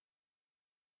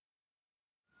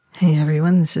Hey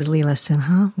everyone, this is Leela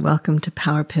Sinha. Welcome to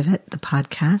Power Pivot, the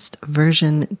podcast,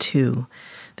 version 2.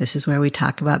 This is where we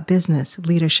talk about business,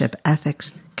 leadership,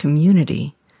 ethics,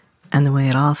 community, and the way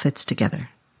it all fits together.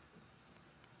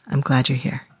 I'm glad you're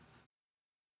here.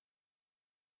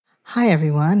 Hi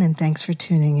everyone, and thanks for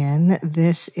tuning in.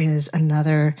 This is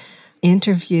another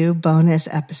interview bonus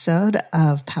episode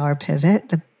of Power Pivot,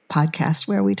 the podcast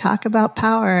where we talk about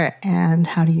power and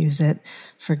how to use it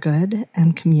for good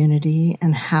and community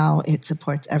and how it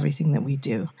supports everything that we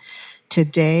do.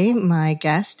 Today, my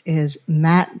guest is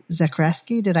Matt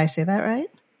Zakreski. Did I say that right?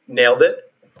 Nailed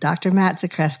it. Dr. Matt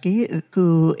Zakreski,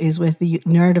 who is with the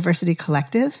Neurodiversity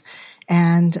Collective.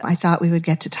 And I thought we would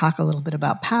get to talk a little bit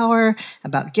about power,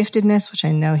 about giftedness, which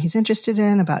I know he's interested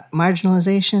in, about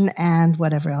marginalization, and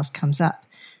whatever else comes up.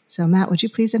 So, Matt, would you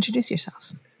please introduce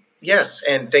yourself? Yes,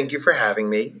 and thank you for having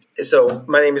me. So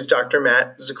my name is Dr.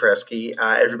 Matt Zakreski.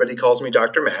 Everybody calls me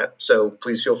Dr. Matt, so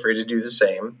please feel free to do the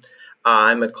same.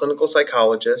 I'm a clinical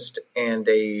psychologist and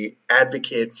a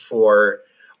advocate for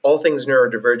all things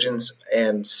neurodivergence,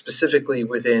 and specifically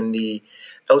within the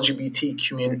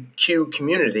LGBTQ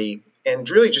community, and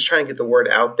really just trying to get the word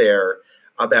out there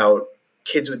about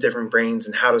kids with different brains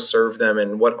and how to serve them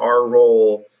and what our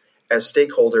role as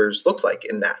stakeholders looks like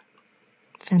in that.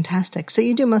 Fantastic. So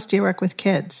you do most of your work with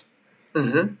kids.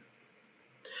 Mm-hmm.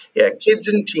 Yeah, kids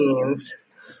and teens.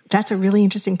 That's a really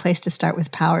interesting place to start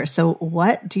with power. So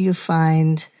how do you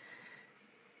find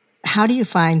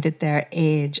that their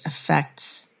age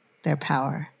affects their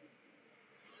power?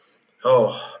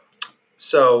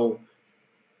 So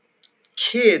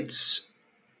kids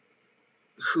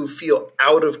who feel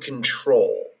out of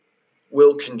control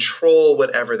will control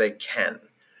whatever they can.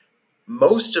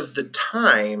 Most of the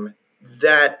time,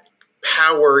 that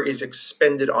power is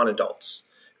expended on adults,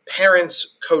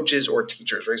 parents, coaches, or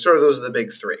teachers, right? Sort of those are the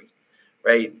big three,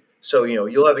 right? So,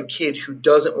 you'll have a kid who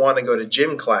doesn't want to go to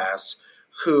gym class,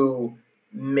 who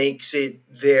makes it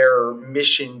their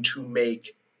mission to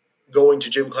make going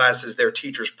to gym class is their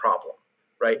teacher's problem,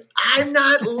 right? I'm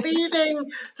not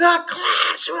leaving the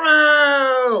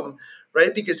classroom,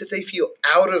 right? Because if they feel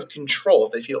out of control,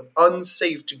 if they feel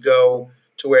unsafe to go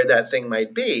to where that thing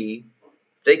might be,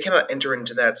 they cannot enter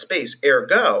into that space.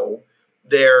 Ergo,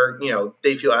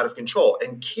 they feel out of control.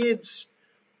 And kids,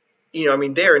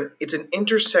 it's an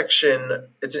intersection.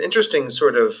 It's an interesting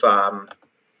sort of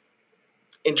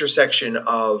intersection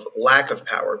of lack of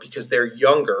power because they're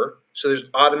younger, so there's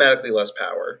automatically less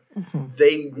power. Mm-hmm.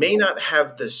 They may not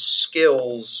have the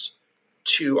skills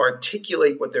to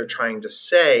articulate what they're trying to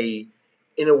say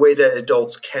in a way that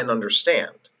adults can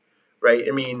understand, right?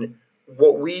 I mean,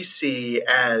 what we see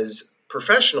as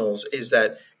professionals is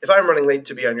that if I'm running late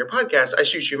to be on your podcast, I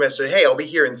shoot you a message, hey, I'll be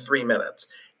here in 3 minutes.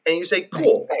 And you say,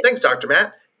 cool, thanks, Dr.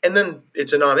 Matt. And then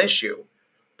it's a non-issue.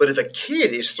 But if a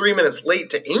kid is 3 minutes late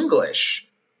to English,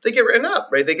 they get written up,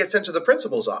 right? They get sent to the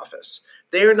principal's office.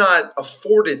 They are not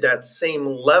afforded that same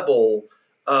level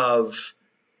of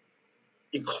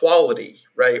equality,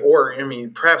 right? Or,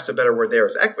 perhaps a better word there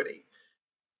is equity.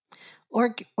 Or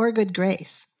good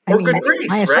grace. Good grace,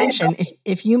 my assumption, right?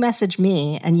 if you message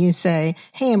me and you say,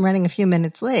 hey, I'm running a few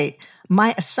minutes late,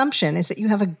 my assumption is that you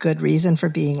have a good reason for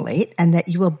being late and that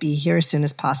you will be here as soon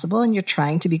as possible and you're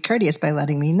trying to be courteous by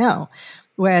letting me know.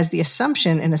 Whereas the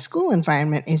assumption in a school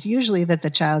environment is usually that the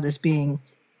child is being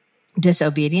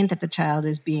disobedient, that the child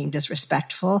is being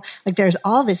disrespectful. Like there's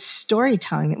all this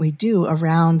storytelling that we do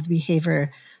around the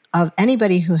behavior of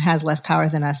anybody who has less power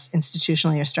than us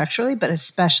institutionally or structurally, but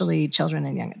especially children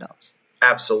and young adults.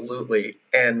 Absolutely.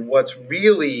 And what's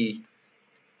really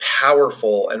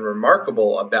powerful and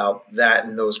remarkable about that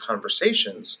and those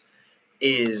conversations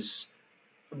is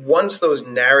once those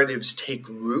narratives take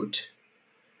root,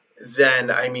 then,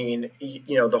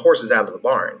 the horse is out of the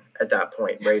barn at that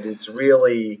point, right? It's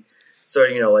really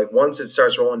once it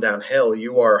starts rolling downhill,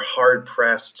 you are hard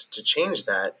pressed to change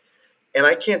that. And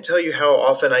I can't tell you how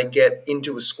often I get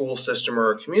into a school system or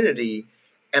a community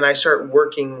and I start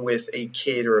working with a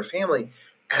kid or a family,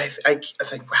 and I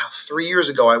think, wow, 3 years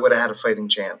ago I would have had a fighting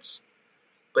chance.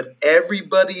 But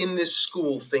everybody in this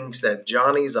school thinks that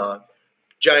Johnny's a,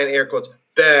 giant air quotes,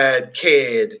 bad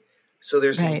kid. So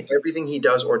they're seeing everything he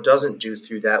does or doesn't do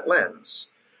through that lens,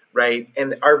 right?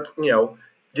 And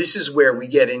this is where we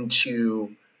get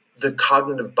into the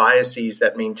cognitive biases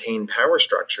that maintain power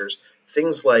structures.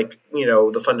 Things like,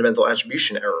 the fundamental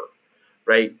attribution error,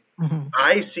 right? Mm-hmm.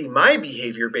 I see my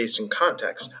behavior based in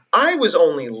context. I was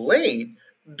only late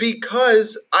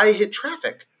because I hit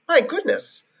traffic. My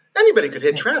goodness, anybody could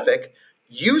hit traffic.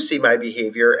 You see my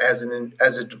behavior as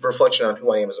a reflection on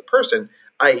who I am as a person,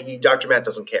 i.e. Dr. Matt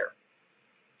doesn't care,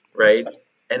 right?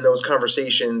 and those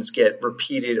conversations get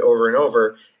repeated over and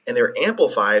over, and they're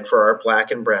amplified for our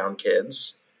Black and brown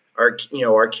kids, our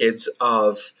kids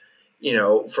of,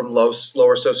 from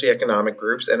lower socioeconomic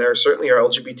groups, and there are certainly our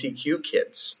LGBTQ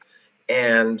kids.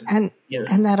 And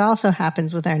that also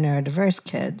happens with our neurodiverse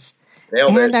kids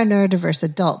nailed and it. our neurodiverse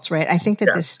adults, right? I think that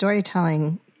Yeah. this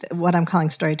storytelling, what I'm calling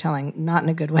storytelling, not in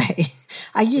a good way.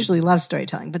 I usually love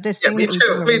storytelling, but this thing me that we too,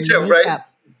 do where me we too, make right? up,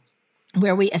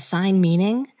 where we assign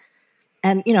meaning.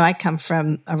 And, I come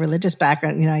from a religious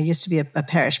background. I used to be a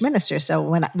parish minister. So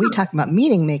when we talk about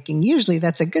meaning making, usually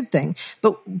that's a good thing.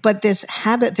 But this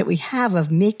habit that we have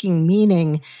of making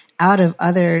meaning out of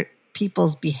other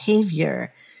people's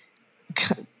behavior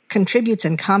contributes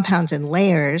and compounds in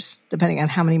layers, depending on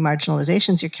how many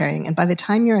marginalizations you're carrying. And by the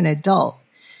time you're an adult,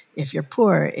 if you're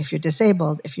poor, if you're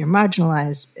disabled, if you're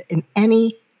marginalized in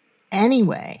any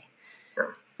way,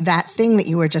 that thing that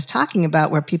you were just talking about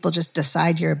where people just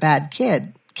decide you're a bad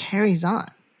kid carries on.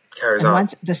 And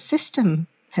once the system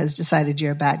has decided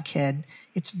you're a bad kid,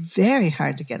 it's very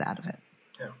hard to get out of it.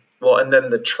 Yeah. Well, and then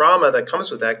the trauma that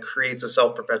comes with that creates a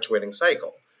self-perpetuating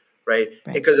cycle, right?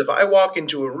 Because if I walk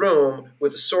into a room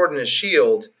with a sword and a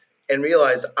shield and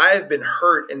realize I've been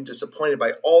hurt and disappointed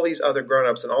by all these other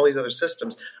grown-ups and all these other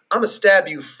systems, I'm going to stab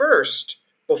you first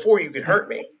before you can hurt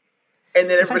me. And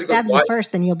then if I stab you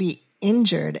first, then you'll be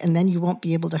injured, and then you won't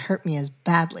be able to hurt me as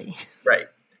badly. Right.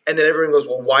 And then everyone goes,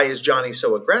 well, why is Johnny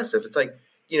so aggressive? It's like,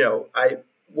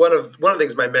 one of the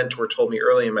things my mentor told me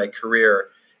early in my career,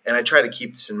 and I try to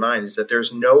keep this in mind, is that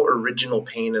there's no original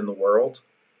pain in the world.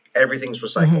 Everything's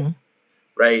recycled,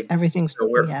 right? Everything's,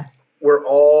 we're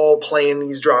all playing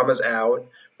these dramas out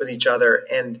with each other,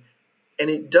 and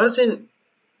it doesn't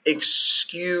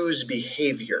excuse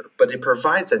behavior, but it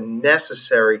provides a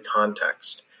necessary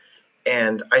context.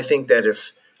 And I think that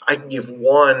if I can give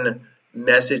one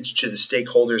message to the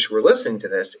stakeholders who are listening to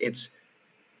this, it's,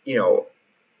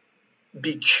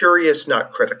 be curious,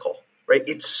 not critical, right?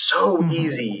 It's so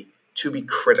easy to be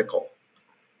critical,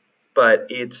 but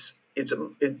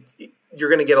you're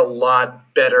going to get a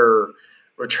lot better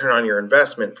return on your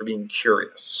investment for being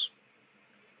curious.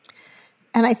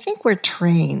 And I think we're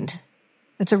trained.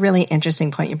 That's a really interesting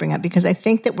point you bring up, because I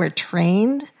think that we're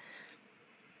trained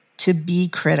to be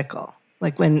critical.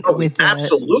 Like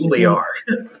absolutely are.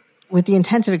 With the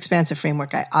intensive expansive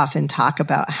framework, I often talk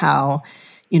about how,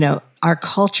 our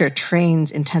culture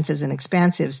trains intensives and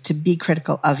expansives to be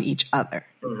critical of each other.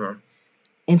 Mm-hmm.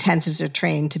 Intensives are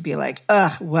trained to be like,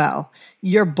 well,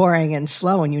 you're boring and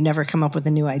slow and you never come up with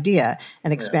a new idea.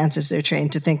 And expansives are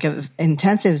trained to think of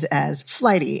intensives as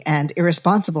flighty and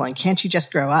irresponsible and can't you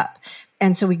just grow up?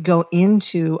 And so we go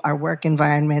into our work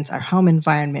environments, our home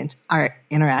environments, our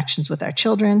interactions with our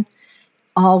children,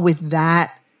 all with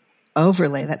that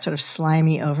overlay, that sort of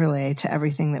slimy overlay to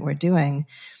everything that we're doing.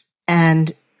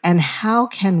 And how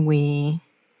can we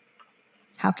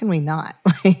not?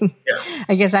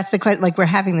 I guess that's the question. Like, we're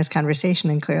having this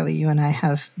conversation, and clearly you and I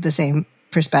have the same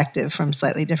perspective from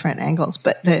slightly different angles.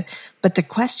 But the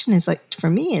question is, like, for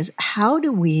me, is how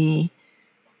do we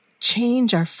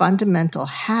change our fundamental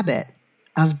habit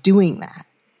of doing that?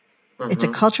 It's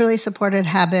a culturally supported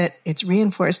habit. It's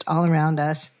reinforced all around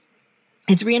us.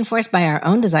 It's reinforced by our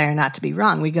own desire not to be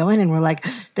wrong. We go in and we're like,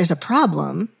 there's a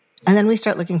problem. And then we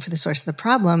start looking for the source of the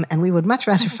problem. And we would much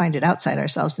rather find it outside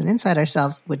ourselves than inside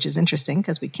ourselves, which is interesting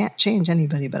because we can't change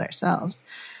anybody but ourselves.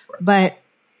 But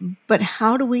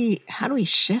how do we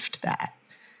shift that?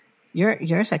 You're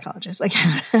a psychologist. Like,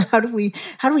 how do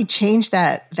we change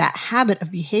that habit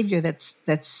of behavior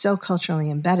that's so culturally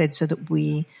embedded, so that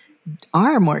we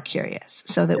are more curious,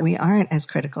 so that we aren't as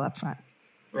critical up front?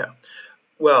 Yeah.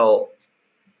 Well,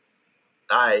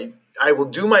 I will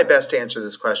do my best to answer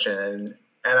this question,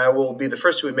 and I will be the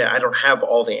first to admit I don't have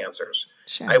all the answers.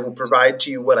 Sure. I will provide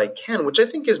to you what I can, which I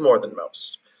think is more than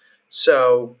most.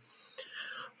 So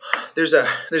there's an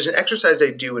exercise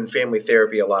I do in family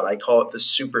therapy a lot. I call it the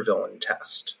supervillain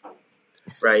test.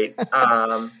 Right?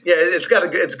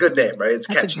 It's a good name, right? It's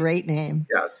That's catchy. A great name.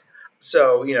 Yes.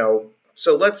 So,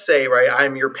 so let's say, right,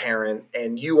 I'm your parent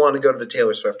and you want to go to the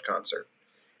Taylor Swift concert.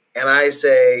 And I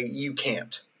say, you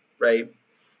can't, right?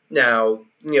 Now,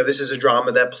 this is a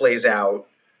drama that plays out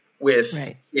with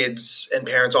kids and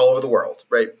parents all over the world,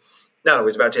 right? Not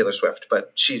always about Taylor Swift,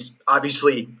 but she's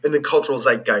obviously in the cultural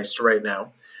zeitgeist right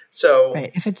now. So,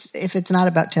 right. If it's not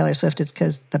about Taylor Swift, it's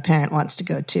because the parent wants to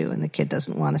go too, and the kid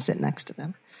doesn't want to sit next to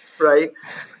them. Right.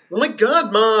 Oh my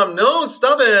God, Mom! No,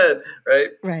 stop it! Right.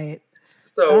 Right.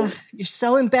 So you're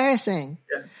so embarrassing.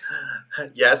 Yeah.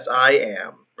 Yes, I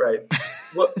am. Right.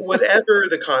 Whatever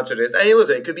the concert is. I mean,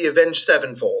 listen, it could be Avenged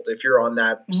Sevenfold if you're on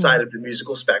that side of the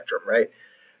musical spectrum, right?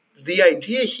 the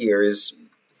idea here is,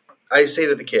 I say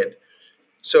to the kid,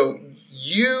 so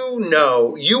you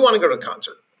want to go to the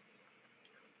concert.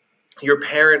 Your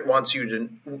parent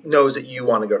knows that you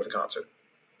want to go to the concert.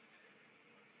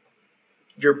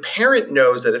 Your parent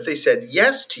knows that if they said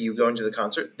yes to you going to the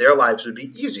concert, their lives would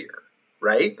be easier,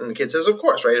 right? And the kid says, of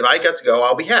course, right? If I got to go,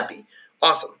 I'll be happy.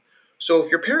 Awesome. So if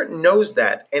your parent knows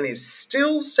that and is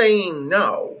still saying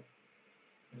no,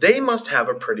 they must have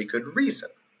a pretty good reason.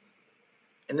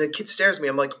 And the kid stares at me.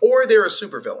 I'm like, or they're a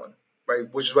supervillain,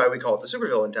 right? Which is why we call it the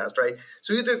supervillain test, right?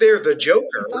 So either they're the Joker.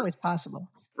 It's always possible.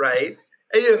 Right?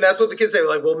 And that's what the kids say.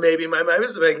 Like, well, maybe my mom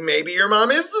is like, maybe your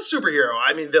mom is the superhero.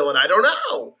 I mean, villain. I don't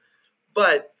know.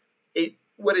 But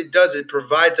what it does, it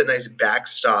provides a nice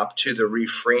backstop to the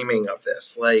reframing of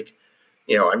this. Like,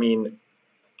 I mean,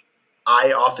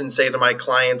 I often say to my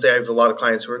clients, I have a lot of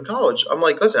clients who are in college, I'm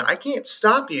like, listen, I can't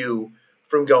stop you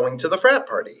from going to the frat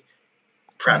party.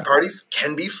 Frat parties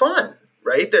can be fun,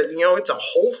 right? That, it's a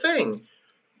whole thing.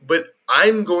 But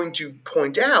I'm going to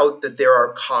point out that there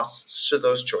are costs to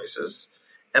those choices.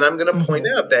 And I'm going to point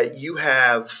out that you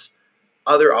have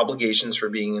other obligations for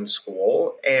being in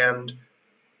school, and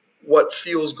what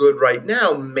feels good right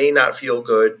now may not feel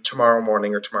good tomorrow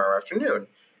morning or tomorrow afternoon.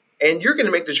 And you're going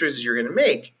to make the choices you're going to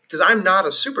make, because I'm not a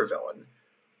supervillain,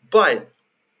 but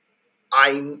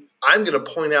I'm going to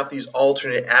point out these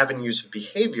alternate avenues of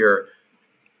behavior,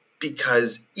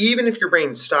 because even if your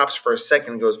brain stops for a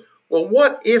second and goes, well,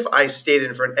 what if I stayed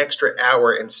in for an extra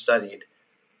hour and studied?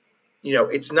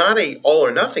 It's not a all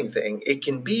or nothing thing. It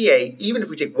can be even if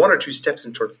we take one or two steps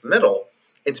in towards the middle,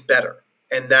 it's better.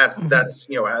 And that's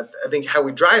I think how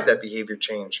we drive that behavior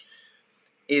change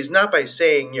is not by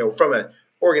saying, from an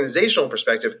organizational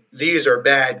perspective, these are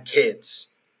bad kids.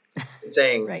 It's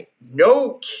saying right.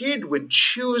 No kid would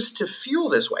choose to feel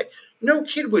this way. No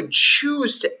kid would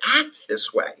choose to act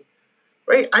this way.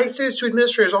 Right? I say this to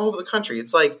administrators all over the country.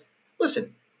 It's like,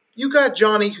 listen, you got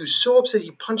Johnny who's so upset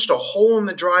he punched a hole in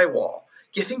the drywall.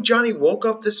 You think Johnny woke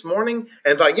up this morning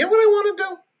and thought, you know what I want to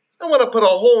do? I want to put a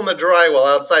hole in the drywall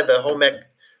outside the home ec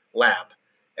lab.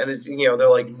 And they're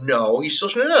like, no, he still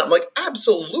shouldn't have done it. I'm like,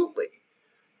 absolutely.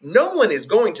 No one is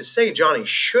going to say Johnny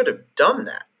should have done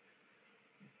that.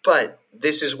 But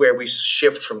this is where we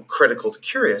shift from critical to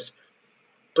curious.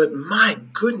 But my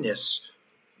goodness,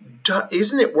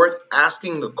 isn't it worth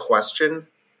asking the question,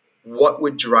 what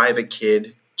would drive a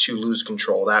kid to lose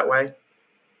control that way?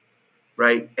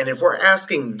 Right? And if we're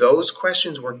asking those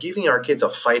questions, we're giving our kids a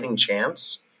fighting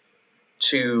chance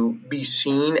to be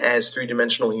seen as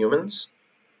three-dimensional humans.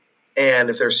 And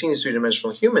if they're seen as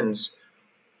three-dimensional humans,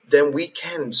 then we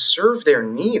can serve their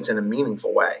needs in a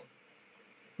meaningful way.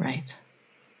 Right.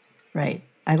 Right.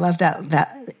 I love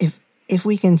that if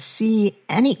we can see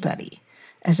anybody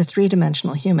as a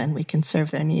three-dimensional human, we can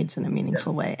serve their needs in a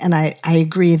meaningful way. And I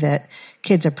agree that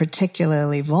kids are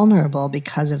particularly vulnerable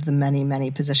because of the many,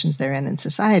 many positions they're in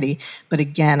society. But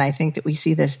again, I think that we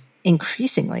see this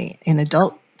increasingly in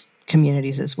adult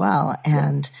communities as well.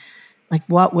 And like,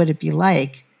 what would it be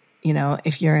like,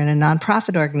 if you're in a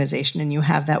nonprofit organization and you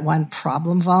have that one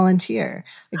problem volunteer?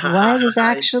 Like, what is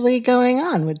actually going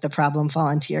on with the problem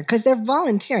volunteer? Because they're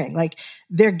volunteering. Like,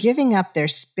 they're giving up their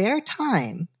spare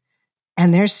time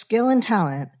and their skill and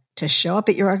talent to show up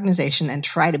at your organization and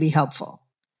try to be helpful.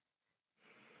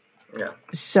 Yeah.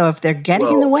 So if they're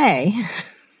getting in the way,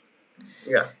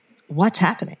 what's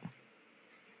happening?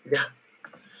 Yeah.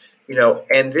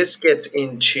 And this gets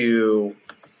into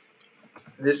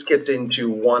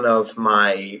one of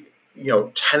my,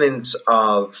 tenets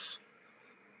of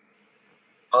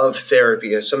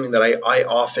therapy, as something that I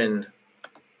often,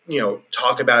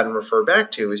 talk about and refer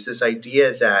back to, is this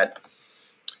idea that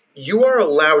you are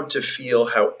allowed to feel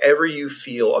however you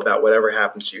feel about whatever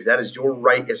happens to you. That is your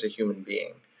right as a human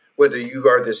being. Whether you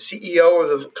are the CEO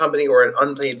of the company or an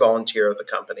unpaid volunteer of the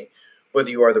company, whether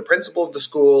you are the principal of the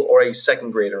school or a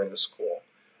second grader in the school.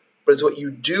 But it's what you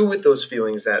do with those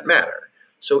feelings that matter.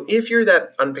 So if you're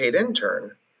that unpaid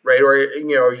intern, right, or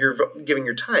you're giving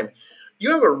your time,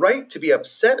 you have a right to be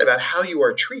upset about how you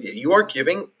are treated. You are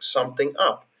giving something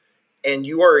up. And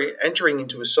you are entering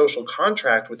into a social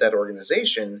contract with that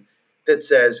organization that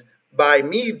says, by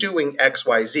me doing X,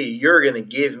 Y, Z, you're going to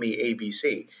give me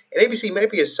ABC. And ABC might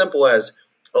be as simple as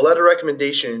a letter of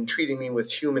recommendation treating me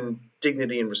with human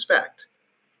dignity and respect.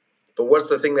 But what's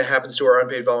the thing that happens to our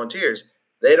unpaid volunteers?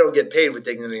 They don't get paid with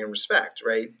dignity and respect,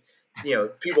 right?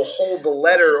 People hold the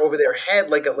letter over their head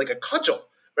like a cudgel,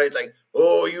 right? It's like,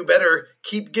 oh, you better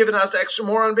keep giving us extra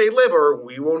more unpaid labor.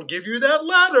 We won't give you that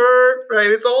letter,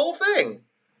 right? It's a whole thing.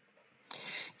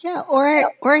 Yeah,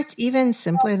 or it's even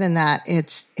simpler than that.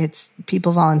 It's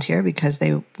people volunteer because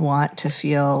they want to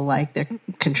feel like they're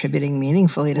contributing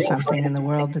meaningfully to something in the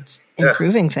world that's Yeah.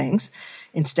 improving things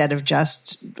instead of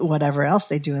just whatever else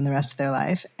they do in the rest of their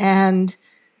life. And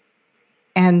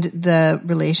the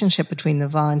relationship between the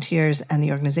volunteers and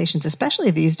the organizations, especially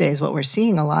these days, what we're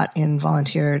seeing a lot in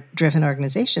volunteer driven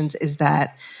organizations is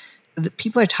that the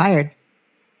people are tired.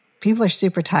 People are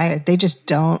super tired. They just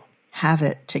don't have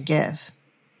it to give.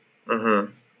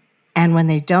 Mm-hmm. And when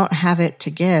they don't have it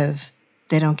to give,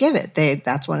 they don't give it.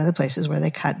 That's one of the places where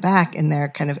they cut back in their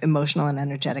kind of emotional and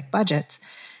energetic budgets.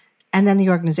 And then the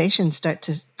organizations start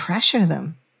to pressure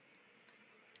them.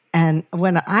 And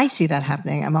when I see that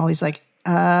happening, I'm always like,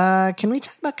 can we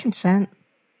talk about consent?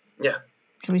 Yeah.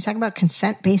 Can we talk about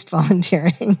consent-based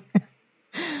volunteering?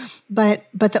 But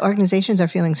the organizations are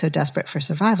feeling so desperate for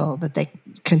survival that they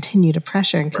continue to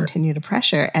pressure and continue to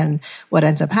pressure. And what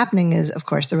ends up happening is, of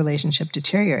course, the relationship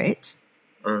deteriorates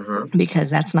because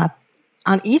that's not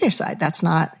on either side. That's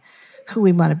not who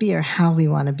we want to be or how we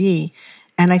want to be.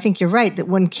 And I think you're right that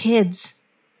when kids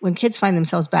find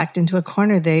themselves backed into a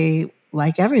corner, they,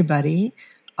 like everybody,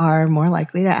 are more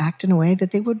likely to act in a way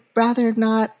that they would rather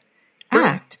not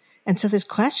act. And so this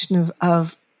question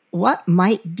of what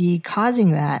might be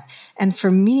causing that? And for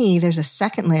me, there's a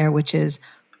second layer, which is,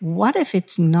 what if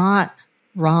it's not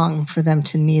wrong for them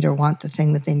to need or want the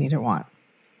thing that they need or want?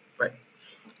 Right.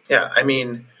 Yeah. I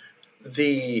mean,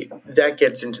 that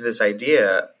gets into this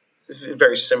idea,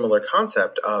 very similar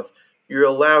concept of you're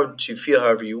allowed to feel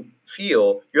however you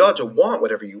feel. You're allowed to want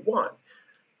whatever you want.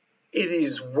 It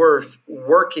is worth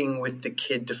working with the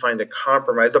kid to find a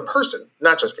compromise. The person,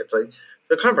 not just kids, like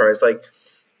the compromise. Like,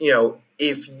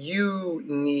 if you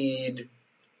need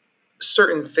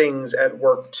certain things at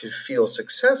work to feel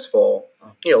successful,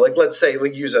 like let's say,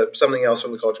 like use something else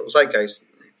from the cultural zeitgeist.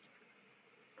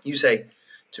 You say,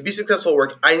 to be successful at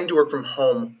work, I need to work from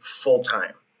home full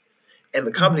time. And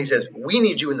the company says, we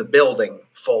need you in the building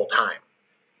full time.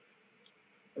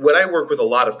 When I work with a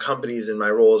lot of companies in my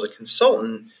role as a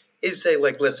consultant, is say,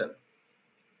 like, listen,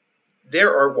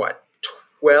 there are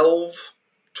 12,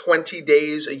 20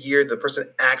 days a year the person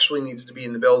actually needs to be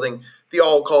in the building, the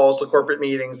all calls, the corporate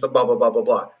meetings, the blah, blah, blah, blah,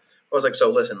 blah. I was like,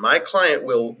 so listen, my client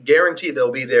will guarantee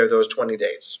they'll be there those 20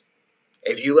 days.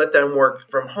 If you let them work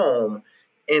from home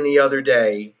any other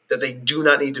day that they do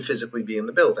not need to physically be in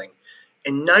the building.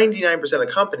 And 99% of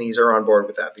companies are on board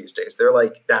with that these days. They're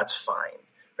like, that's fine,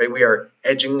 right? We are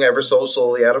edging ever so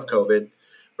slowly out of COVID,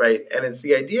 right? And it's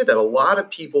the idea that a lot of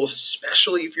people,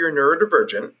 especially if you're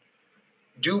neurodivergent,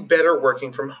 do better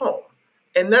working from home.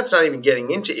 And that's not even getting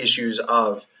into issues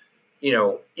of,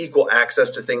 equal access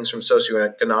to things from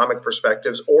socioeconomic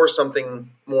perspectives or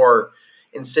something more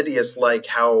insidious like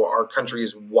how our country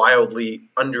is wildly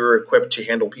under-equipped to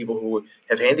handle people who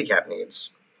have handicap needs.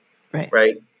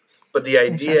 Right? But the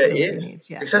idea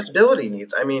is accessibility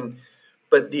needs. I mean,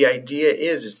 but the idea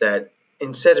is that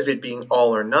instead of it being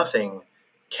all or nothing,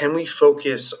 can we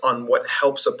focus on what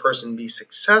helps a person be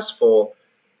successful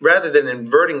rather than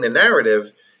inverting the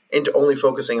narrative into only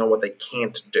focusing on what they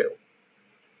can't do?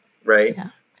 Right? Yeah.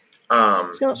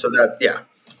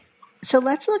 So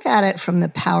let's look at it from the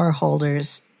power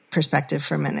holders' perspective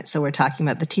for a minute. So we're talking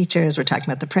about the teachers, we're talking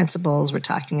about the principals, we're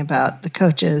talking about the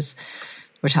coaches,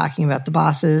 we're talking about the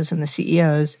bosses and the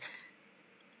CEOs.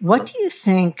 What do you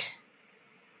think,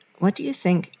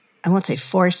 I won't say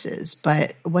forces,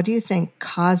 but what do you think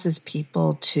causes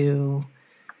people to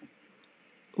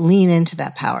lean into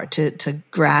that power, to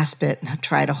grasp it and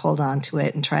try to hold on to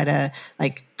it and try to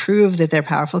prove that they're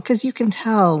powerful? Because you can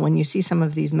tell when you see some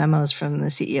of these memos from the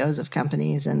CEOs of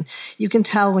companies, and you can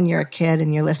tell when you're a kid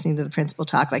and you're listening to the principal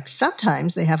talk,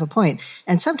 sometimes they have a point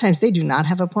and sometimes they do not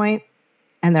have a point,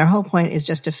 and their whole point is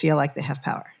just to feel like they have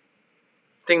power.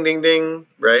 Ding, ding, ding,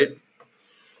 right?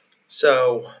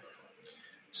 So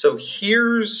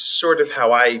here's sort of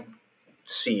how I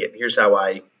see it. Here's how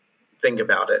I think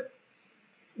about it.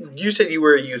 You said you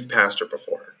were a youth pastor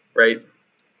before, right?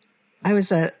 I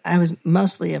was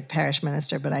mostly a parish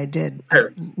minister, but I did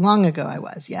long ago. I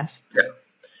was, yes. Yeah.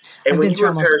 And I've been through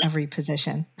almost every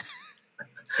position.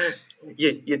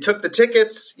 You took the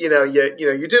tickets. You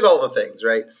did all the things,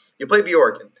 right? You played the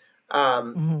organ.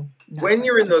 When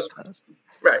you're in those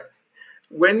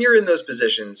when you're in those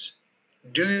positions,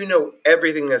 do you know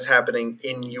everything that's happening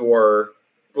in your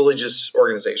religious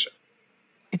organization?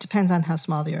 It depends on how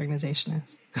small the organization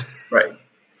is. Right.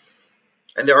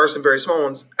 And there are some very small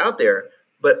ones out there.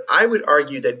 But I would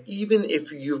argue that even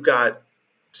if you've got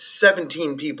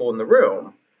 17 people in the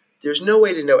room, there's no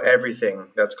way to know everything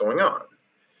that's going on.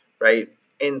 Right.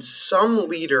 And some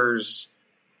leaders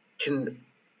can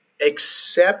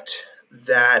accept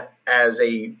that as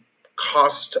a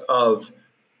cost of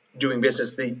doing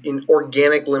business, the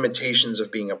organic limitations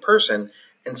of being a person,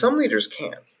 and some leaders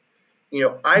can't.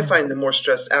 I find the more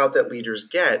stressed out that leaders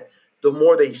get, the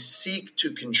more they seek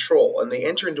to control, and they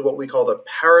enter into what we call the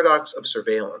paradox of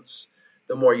surveillance.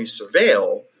 The more you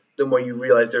surveil, the more you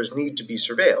realize there's need to be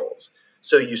surveilled.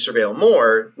 So you surveil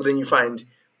more, then you find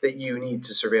that you need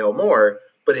to surveil more,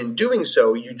 but in doing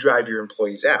so, you drive your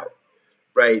employees out,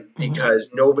 right? Because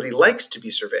nobody likes to be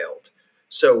surveilled.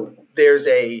 So there's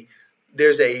a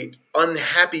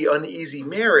unhappy, uneasy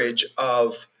marriage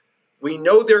of, we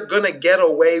know they're going to get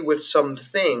away with some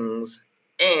things,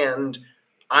 and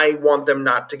I want them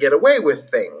not to get away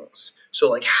with things. So,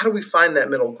 like, how do we find that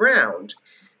middle ground?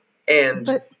 And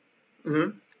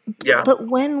but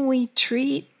when we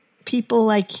treat people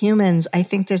like humans, I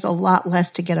think there's a lot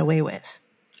less to get away with.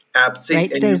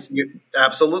 Right?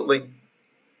 Absolutely.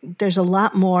 There's a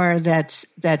lot more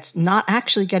that's not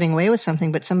actually getting away with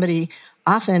something, but somebody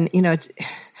often, it's.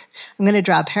 I'm going to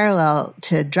draw a parallel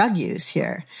to drug use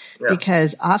here,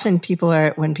 because often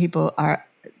when people are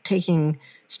taking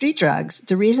street drugs,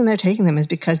 the reason they're taking them is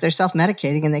because they're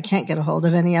self-medicating and they can't get a hold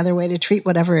of any other way to treat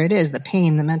whatever it is, the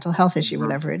pain, the mental health issue,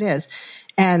 whatever it is.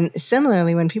 And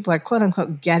similarly, when people are quote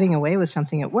unquote getting away with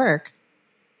something at work,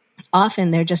 often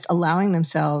they're just allowing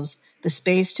themselves the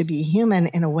space to be human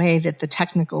in a way that the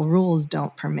technical rules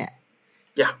don't permit.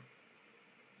 Yeah.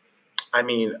 I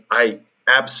mean, I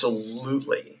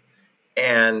absolutely.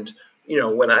 And,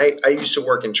 when I used to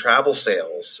work in travel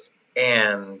sales,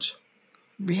 and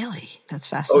really, that's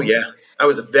fascinating. Oh yeah, I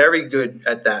was very good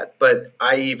at that. But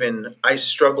I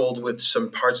struggled with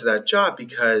some parts of that job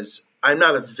because I'm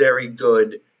not a very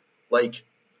good,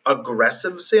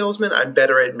 aggressive salesman. I'm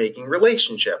better at making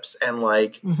relationships and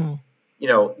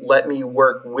let me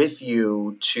work with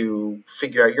you to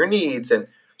figure out your needs. And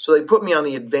so they put me on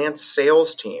the advanced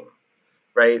sales team.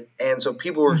 Right. And so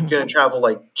people were going to travel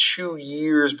 2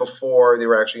 years before they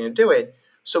were actually going to do it.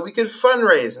 So we could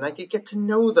fundraise and I could get to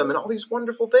know them and all these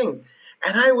wonderful things.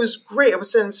 And I was great. I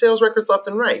was sending sales records left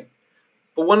and right.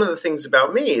 But one of the things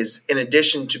about me is, in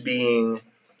addition to being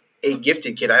a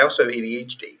gifted kid, I also have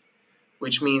ADHD,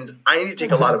 which means I need to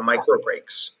take a lot of micro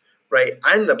breaks. Right.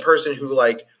 I'm the person who will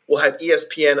have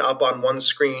ESPN up on one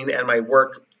screen and my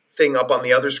work thing up on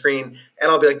the other screen. And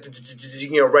I'll be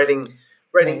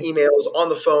writing emails on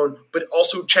the phone, but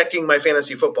also checking my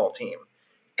fantasy football team.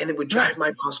 And it would drive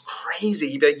my boss crazy.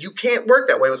 He'd be like, you can't work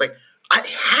that way. I was like, I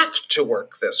have to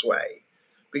work this way.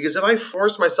 Because if I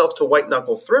force myself to white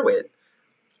knuckle through it,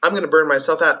 I'm going to burn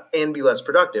myself out and be less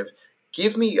productive.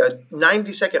 Give me a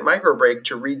 90-second micro break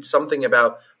to read something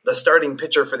about the starting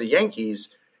pitcher for the Yankees,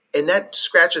 and that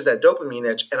scratches that dopamine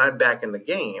itch, and I'm back in the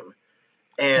game.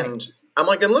 And I'm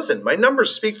like, and listen, my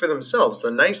numbers speak for themselves.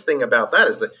 The nice thing about that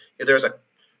is that there's a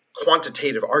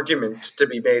quantitative argument to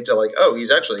be made to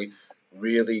he's actually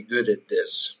really good at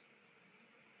this.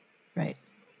 Right.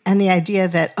 And the idea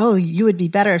that, you would be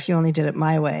better if you only did it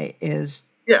my way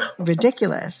is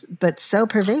ridiculous, but so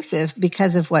pervasive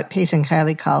because of what Pace and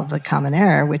Kiley call the common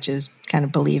error, which is kind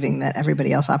of believing that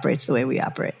everybody else operates the way we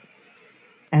operate.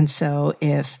 And so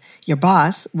if your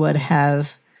boss would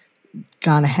have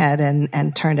gone ahead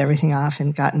and turned everything off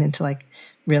and gotten into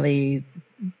really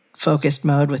focused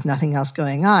mode with nothing else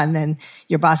going on, then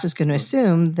your boss is going to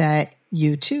assume that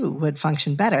you too would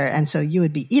function better. And so you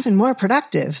would be even more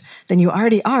productive than you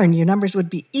already are. And your numbers would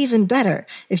be even better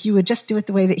if you would just do it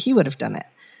the way that he would have done it.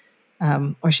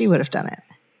 Or she would have done it.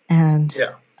 And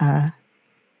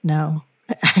no,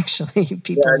 actually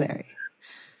people vary.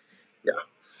 Yeah.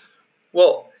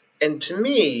 Well, and to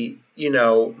me,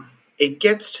 it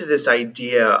gets to this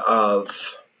idea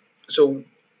of, so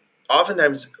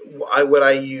oftentimes what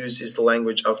I use is the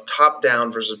language of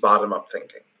top-down versus bottom-up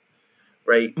thinking,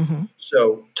 right?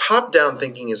 So top-down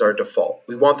thinking is our default.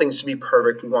 We want things to be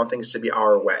perfect. We want things to be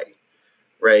our way,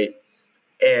 right?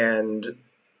 And,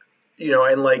 we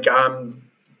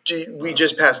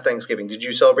just passed Thanksgiving. Did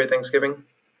you celebrate Thanksgiving?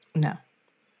 No.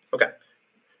 Okay.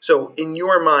 So in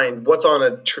your mind, what's on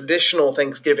a traditional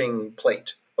Thanksgiving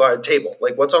plate or table?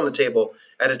 What's on the table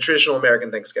at a traditional American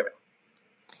Thanksgiving?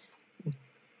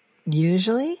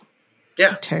 Usually,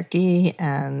 turkey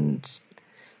and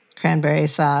cranberry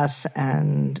sauce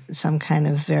and some kind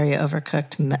of very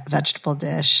overcooked vegetable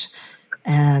dish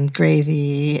and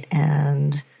gravy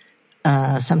and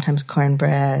sometimes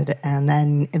cornbread. And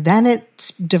then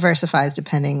it diversifies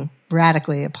depending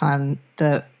radically upon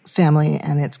the family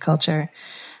and its culture.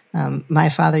 My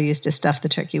father used to stuff the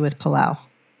turkey with pilau.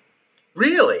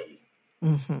 Really?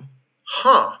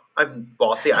 Huh. I've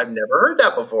never heard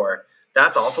that before.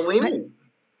 That's awfully neat.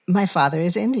 My father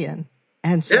is Indian.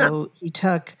 And Yeah. so he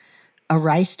took a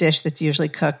rice dish that's usually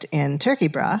cooked in turkey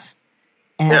broth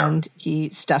and he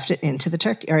stuffed it into the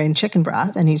turkey, or in chicken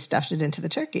broth, and he stuffed it into the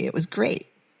turkey. It was great.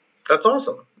 That's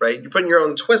awesome, right? You're putting your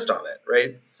own twist on it,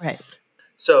 right? Right.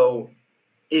 So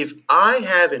if I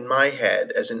have in my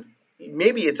head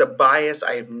maybe it's a bias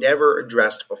I have never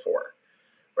addressed before,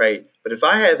 right? But if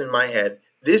I have in my head,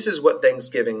 this is what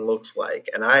Thanksgiving looks like,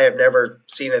 and I have never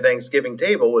seen a Thanksgiving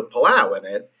table with palau in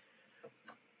it,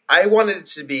 I wanted it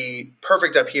to be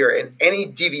perfect up here, and any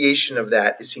deviation of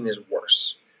that is seen as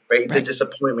worse, right? It's a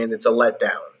disappointment. It's a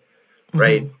letdown,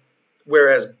 right? Mm-hmm.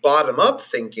 Whereas bottom-up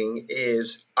thinking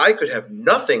is I could have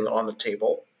nothing on the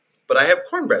table, but I have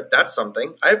cornbread. That's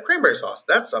something. I have cranberry sauce.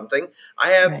 That's something. I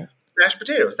have mashed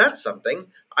potatoes. That's something.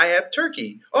 I have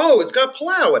turkey. Oh, it's got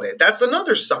palau in it. That's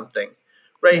another something,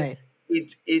 right?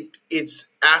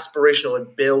 It's aspirational.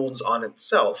 It builds on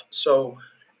itself. So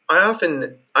I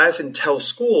often tell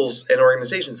schools and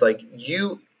organizations, like,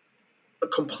 you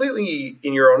completely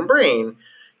in your own brain,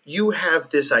 you have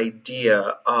this idea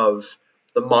of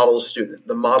the model student,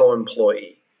 the model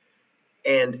employee.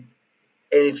 And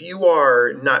if you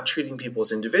are not treating people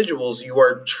as individuals, you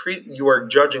are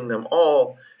judging them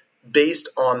all based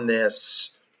on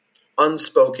this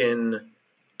unspoken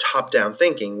top-down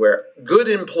thinking where good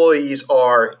employees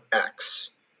are X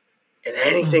and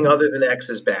anything other than X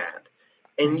is bad.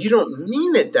 And you don't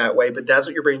mean it that way, but that's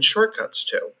what your brain shortcuts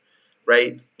to,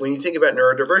 right? When you think about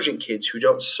neurodivergent kids who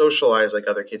don't socialize like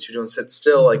other kids, who don't sit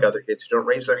still like other kids, who don't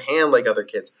raise their hand like other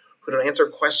kids, who don't answer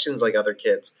questions like other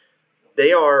kids,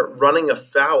 they are running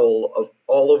afoul of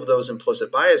all of those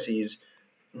implicit biases,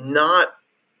 not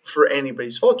for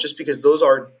anybody's fault, just because those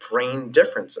are brain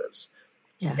differences.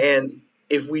 Yeah. And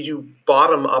if we do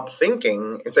bottom-up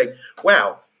thinking, it's like,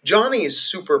 wow, Johnny is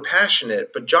super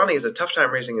passionate, but Johnny has a tough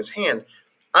time raising his hand.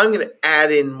 I'm going to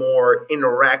add in more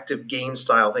interactive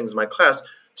game-style things in my class,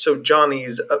 so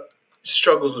Johnny's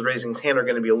struggles with raising his hand are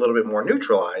going to be a little bit more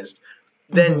neutralized.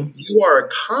 Then you are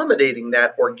accommodating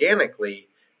that organically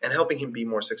and helping him be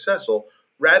more successful,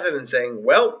 rather than saying,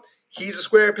 well, he's a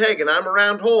square peg and I'm a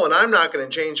round hole and I'm not going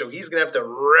to change, so he's going to have to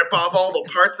rip off all the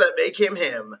parts that make him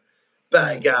him.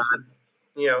 By God.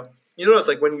 You notice,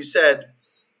 like, when you said,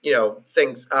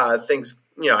 things,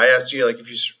 I asked you, like, if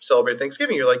you celebrate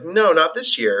Thanksgiving, you're like, no, not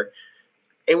this year.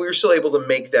 And we were still able to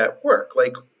make that work.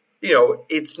 Like,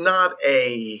 it's not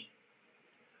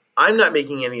I'm not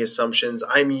making any assumptions.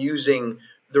 I'm using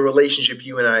the relationship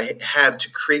you and I have to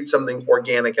create something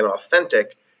organic and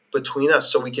authentic between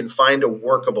us so we can find a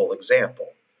workable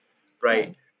example,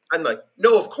 right? I'm like,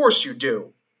 no, of course you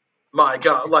do. My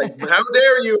God, like, how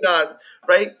dare you not,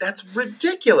 right? That's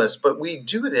ridiculous. But we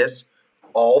do this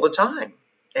all the time.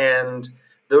 And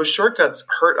those shortcuts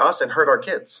hurt us and hurt our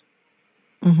kids.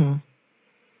 Mm-hmm.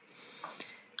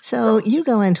 So you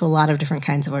go into a lot of different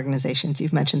kinds of organizations.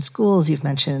 You've mentioned schools, you've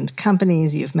mentioned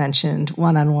companies, you've mentioned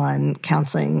one-on-one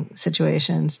counseling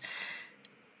situations.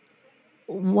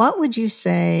 What would you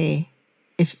say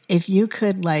if you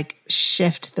could, like,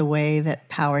 shift the way that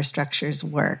power structures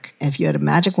work? If you had a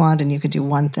magic wand and you could do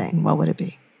one thing, what would it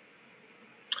be?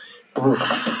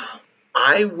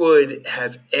 I would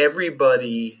have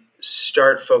everybody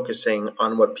start focusing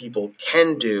on what people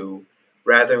can do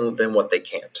rather than what they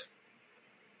can't.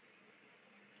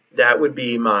 That would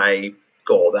be my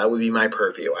goal. That would be my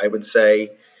purview. I would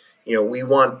say, we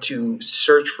want to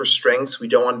search for strengths. We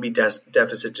don't want to be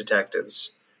deficit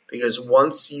detectives. Because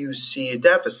once you see a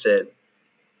deficit,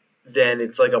 then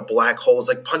it's like a black hole. It's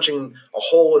like punching a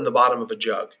hole in the bottom of a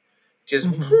jug. Because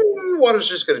water's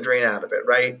just going to drain out of it,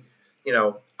 right?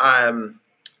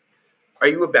 Are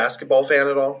you a basketball fan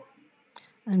at all?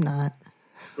 I'm not.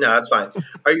 No, that's fine.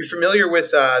 Are you familiar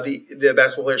with the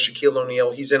basketball player Shaquille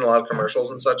O'Neal? He's in a lot of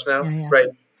commercials and such now, right?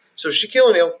 So Shaquille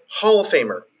O'Neal, Hall of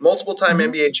Famer, multiple-time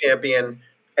NBA champion,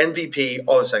 MVP,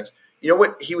 all those things. You know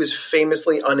what he was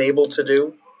famously unable to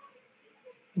do?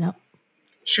 No.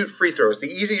 Shoot free throws,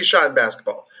 the easiest shot in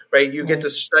basketball, right? You get to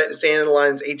stand in the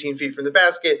lines 18 feet from the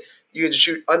basket. You get to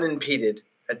shoot unimpeded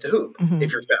at the hoop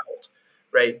if you're fouled,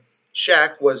 right?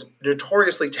 Shaq was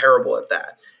notoriously terrible at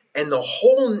that. And the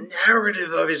whole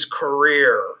narrative of his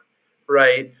career,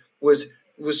 right, was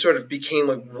sort of became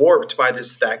like warped by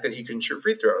this fact that he couldn't shoot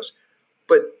free throws.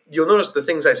 But you'll notice the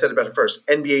things I said about him first: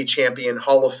 NBA champion,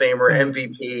 Hall of Famer,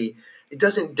 MVP. It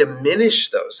doesn't diminish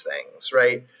those things,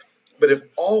 right? But if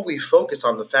all we focus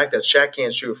on the fact that Shaq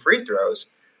can't shoot free throws,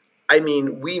 I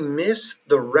mean, we miss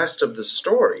the rest of the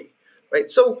story,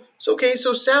 right? So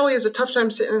Sally has a tough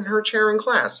time sitting in her chair in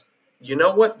class. You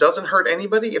know what doesn't hurt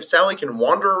anybody? If Sally can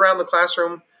wander around the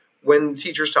classroom when the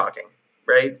teacher's talking,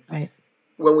 right? Right.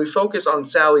 when we focus on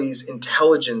Sally's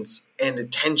intelligence and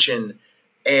attention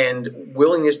and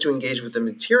willingness to engage with the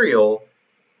material,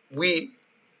 we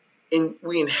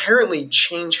inherently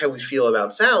change how we feel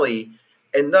about Sally,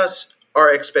 and thus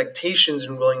our expectations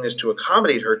and willingness to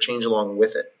accommodate her change along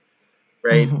with it,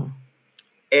 right? Mm-hmm.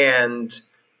 And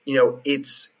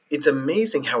it's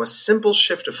amazing how a simple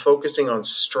shift of focusing on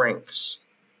strengths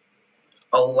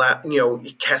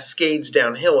it cascades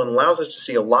downhill and allows us to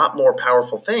see a lot more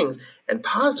powerful things and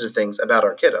positive things about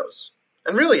our kiddos,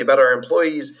 and really about our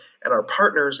employees and our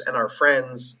partners and our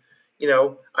friends.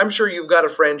 I'm sure you've got a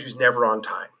friend who's never on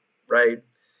time, right?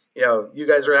 You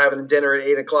guys are having dinner at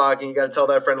 8:00 and you got to tell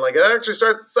that friend, like, it actually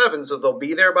starts at 7, so they'll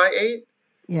be there by 8.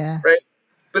 Yeah. Right.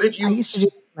 But if I used to do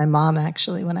it with my mom,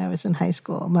 actually, when I was in high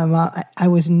school. My mom, I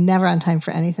was never on time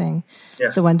for anything. Yeah.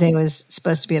 So one day I was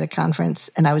supposed to be at a conference,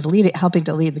 and I was helping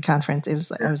to lead the conference.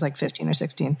 I was like 15 or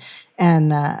 16,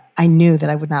 and I knew that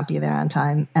I would not be there on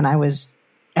time, and I was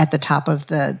at the top of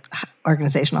the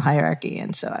organizational hierarchy,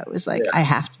 and so I was like, I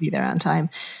have to be there on time.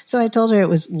 So I told her it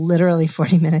was literally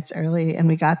 40 minutes early, and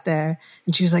we got there,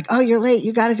 and she was like, "Oh, you're late.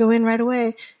 You got to go in right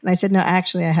away." And I said, "No,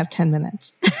 actually, I have 10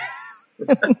 minutes."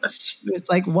 She was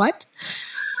like, "What?"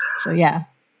 So yeah.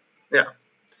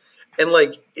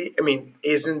 And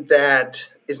isn't that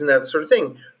the sort of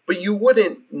thing? But you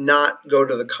wouldn't not go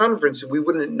to the conference. We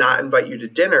wouldn't not invite you to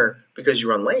dinner because you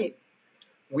run late.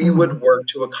 We would work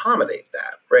to accommodate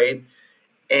that, right?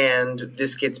 And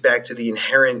this gets back to the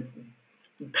inherent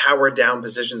power down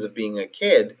positions of being a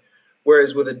kid.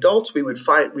 Whereas with adults, we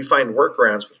find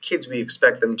workarounds. With kids, we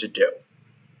expect them to do,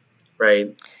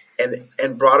 right?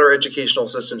 And broader educational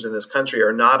systems in this country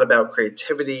are not about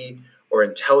creativity or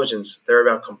intelligence. They're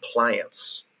about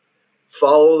compliance.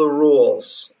 Follow the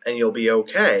rules and you'll be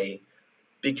okay,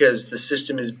 because the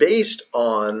system is based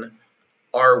on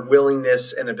our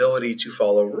willingness and ability to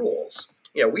follow rules.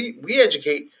 We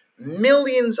educate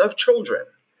millions of children.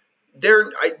 There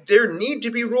need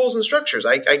to be rules and structures.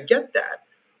 I get that.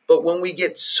 But when we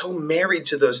get so married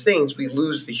to those things, we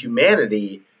lose the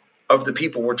humanity of the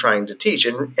people we're trying to teach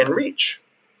and reach.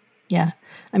 Yeah.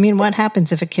 I mean, what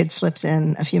happens if a kid slips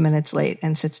in a few minutes late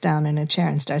and sits down in a chair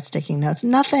and starts taking notes?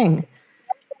 Nothing.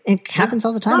 It happens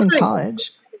all the time in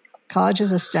college. College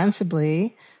is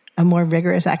ostensibly a more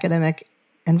rigorous academic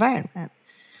environment.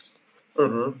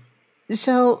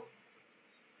 So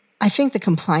I think the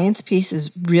compliance piece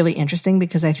is really interesting,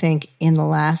 because I think in the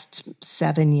last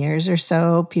 7 years or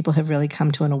so, people have really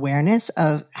come to an awareness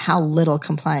of how little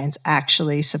compliance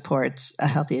actually supports a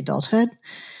healthy adulthood,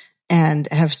 and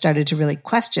have started to really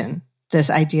question this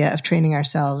idea of training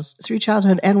ourselves through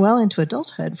childhood and well into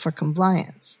adulthood for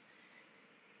compliance.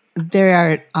 There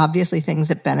are obviously things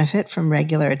that benefit from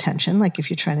regular attention, like if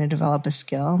you're trying to develop a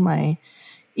skill. My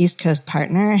East Coast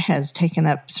partner has taken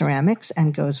up ceramics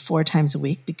and goes 4 times a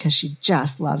week because she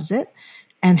just loves it.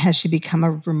 And has she become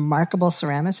a remarkable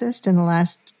ceramicist in the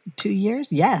last 2 years?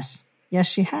 Yes.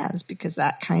 Yes, she has, because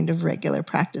that kind of regular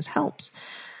practice helps.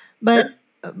 But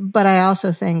I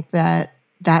also think that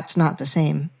that's not the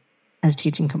same as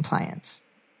teaching compliance.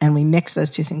 And we mix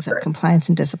those two things up. Right. Compliance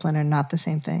and discipline are not the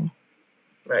same thing.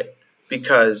 Right.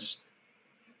 Because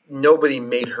nobody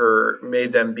made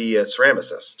them be a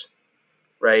ceramicist.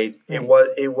 Right.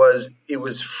 It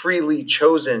was freely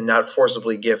chosen, not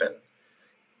forcibly given.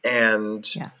 And,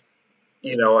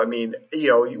 we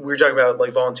were talking about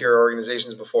like volunteer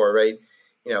organizations before, right?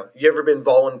 Have you ever been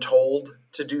voluntold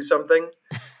to do something?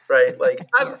 Right? Like,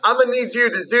 Yes. I'm going to need you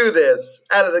to do this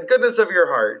out of the goodness of your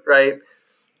heart. Right.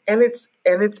 And it's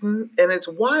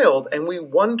wild. And we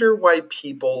wonder why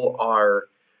people are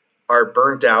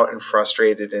burnt out and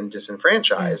frustrated and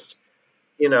disenfranchised.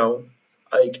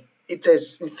 It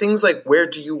says things like, where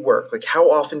do you work? Like,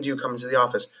 how often do you come into the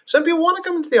office? Some people want to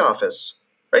come into the office,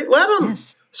 right? Let them.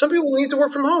 Yes. Some people need to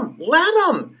work from home. Let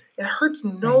them. It hurts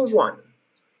no one,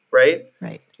 right?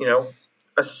 Right.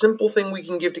 A simple thing we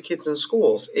can give to kids in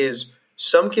schools is,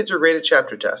 some kids are great at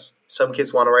chapter tests. Some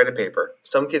kids want to write a paper.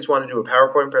 Some kids want to do a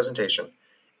PowerPoint presentation.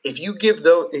 If you give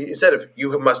those, instead of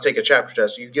you must take a chapter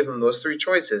test, you give them those 3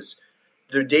 choices,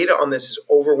 the data on this is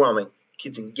overwhelming.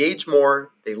 Kids engage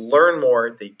more, they learn more,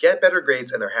 they get better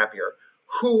grades, and they're happier.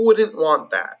 Who wouldn't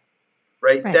want that,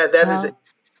 right? That is a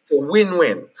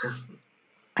win-win.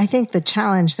 I think the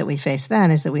challenge that we face then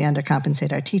is that we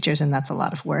undercompensate our teachers, and that's a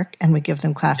lot of work, and we give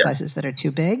them class sizes that are too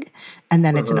big, and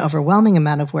then it's an overwhelming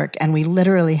amount of work, and we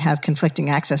literally have conflicting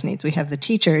access needs. We have the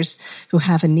teachers who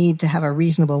have a need to have a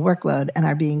reasonable workload and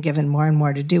are being given more and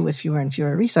more to do with fewer and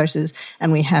fewer resources,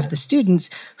 and we have the students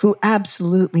who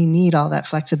absolutely need all that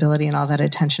flexibility and all that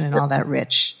attention and all that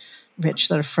rich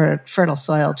sort of fertile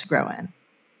soil to grow in.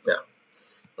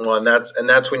 Well, and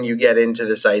that's when you get into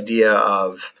this idea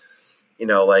of,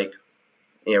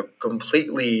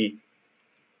 completely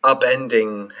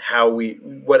upending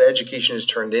what education has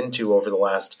turned into over the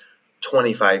last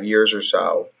 25 years or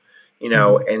so,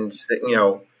 and,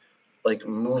 like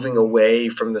moving away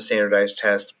from the standardized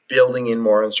test, building in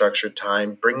more unstructured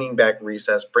time, bringing back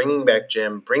recess, bringing back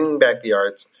gym, bringing back the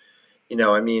arts. People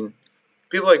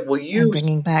are like, well, and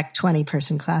bringing back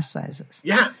 20-person class sizes.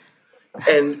 Yeah.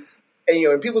 And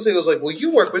people say, it was like, well,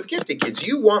 you work with gifted kids.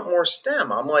 You want more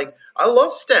STEM. I'm like, I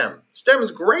love STEM. STEM is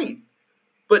great,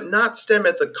 but not STEM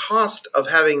at the cost of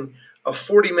having a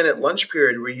 40-minute lunch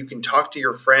period where you can talk to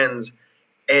your friends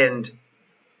and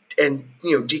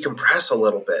decompress a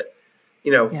little bit.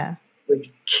 Yeah.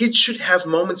 Like, kids should have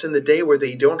moments in the day where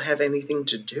they don't have anything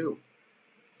to do.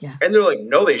 Yeah. And they're like,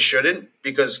 no, they shouldn't,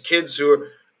 because kids who are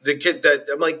the kid that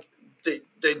I'm like,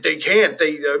 they can't.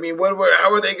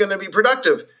 How are they going to be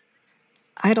productive?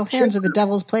 Idle hands are the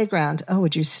devil's playground. Oh,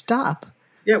 would you stop?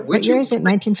 Yeah. What year is it?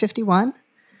 1951?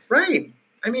 Right.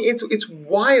 I mean, it's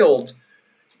wild.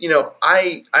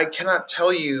 I cannot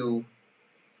tell you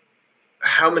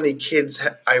how many kids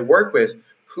I work with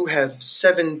who have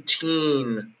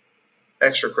 17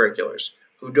 extracurriculars,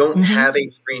 who don't have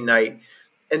a free night.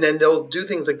 And then they'll do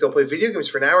things like they'll play video games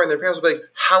for an hour, and their parents will be like,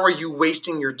 how are you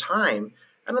wasting your time?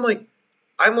 And I'm like,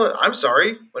 I'm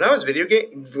sorry. When I was a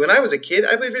kid,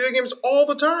 I played video games all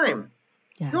the time.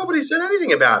 Yeah. Nobody said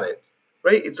anything about it,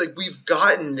 right? It's like we've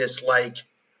gotten this like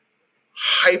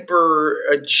hyper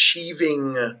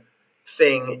achieving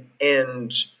thing,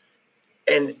 and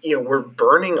we're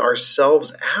burning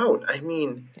ourselves out. I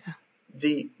mean,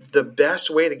 the best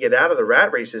way to get out of the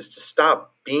rat race is to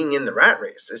stop being in the rat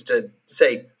race. Is to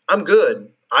say, I'm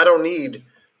good. I don't need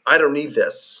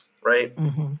this, right?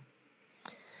 Mm-hmm.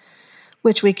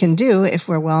 Which we can do if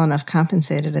we're well enough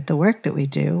compensated at the work that we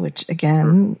do, which,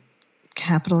 again,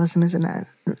 capitalism is an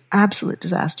absolute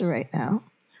disaster right now.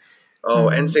 Oh,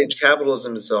 end-stage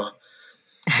capitalism is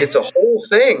it's a whole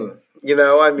thing,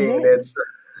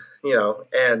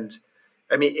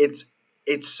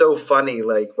 it's so funny.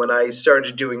 Like, when I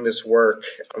started doing this work,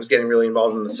 I was getting really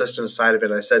involved in the systems side of it.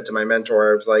 And I said to my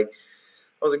mentor, I was like,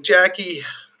 Jackie,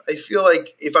 I feel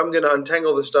like if I'm going to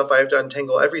untangle this stuff, I have to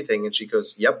untangle everything. And she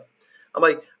goes, yep. I'm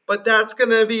like, but that's going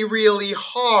to be really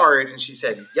hard. And she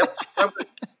said, yep.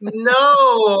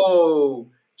 No.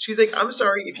 She's like, I'm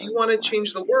sorry. If you want to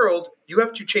change the world, you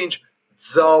have to change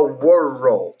the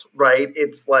world, right?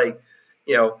 It's like,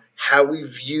 how we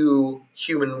view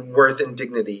human worth and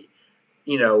dignity,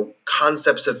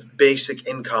 concepts of basic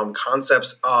income,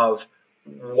 concepts of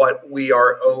what we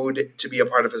are owed to be a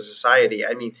part of a society.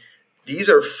 I mean, these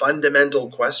are fundamental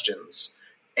questions.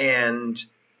 And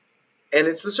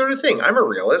it's the sort of thing. I'm a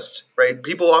realist, right?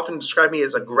 People often describe me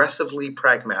as aggressively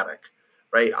pragmatic,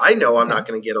 right? I know I'm not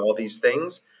going to get all these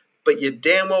things, but you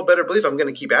damn well better believe I'm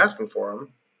going to keep asking for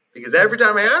them, because every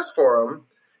time I ask for them,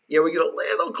 we get a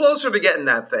little closer to getting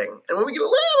that thing. And when we get a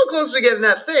little closer to getting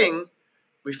that thing,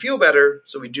 we feel better,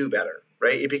 so we do better,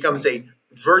 right? It becomes a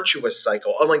virtuous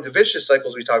cycle, unlike the vicious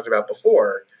cycles we talked about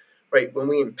before, right? When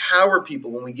we empower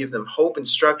people, when we give them hope and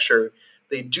structure,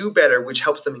 they do better, which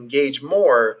helps them engage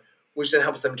more, which then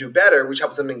helps them do better, which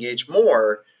helps them engage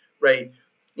more, right?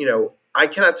 I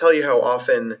cannot tell you how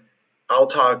often I'll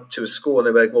talk to a school and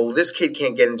they're like, well, this kid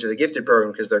can't get into the gifted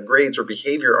program because their grades or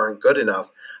behavior aren't good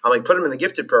enough. I'm like, put them in the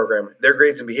gifted program. Their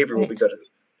grades and behavior will be good enough.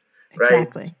 Right?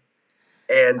 Exactly.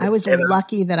 And I was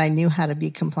lucky that I knew how to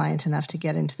be compliant enough to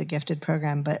get into the gifted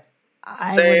program, but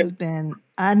I would have been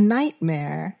a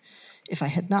nightmare if I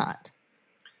had not.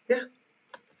 Yeah.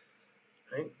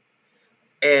 Right.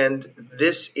 And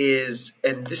this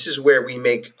is where we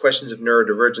make questions of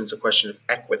neurodivergence a question of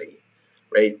equity,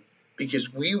 right?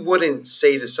 Because we wouldn't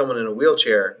say to someone in a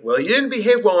wheelchair, well, you didn't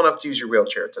behave well enough to use your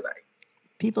wheelchair today.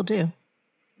 People do.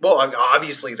 Well,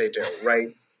 obviously they do, right?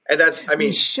 And that's,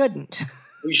 we shouldn't.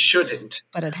 We shouldn't.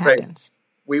 But it happens.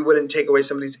 Right? We wouldn't take away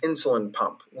somebody's insulin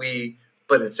pump.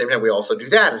 But at the same time, we also do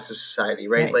that as a society,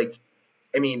 right? Like,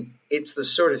 it's the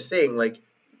sort of thing, like,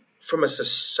 from a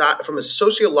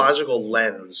sociological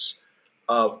lens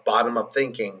of bottom-up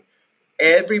thinking,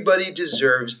 everybody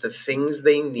deserves the things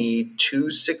they need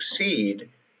to succeed,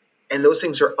 and those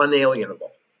things are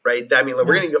unalienable, right? We're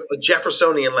going to go a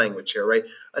Jeffersonian language here, right?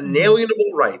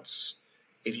 Unalienable rights.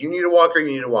 If you need a walker, you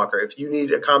need a walker. If you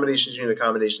need accommodations, you need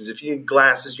accommodations. If you need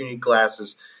glasses, you need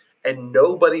glasses. And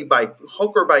nobody by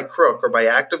hook or by crook or by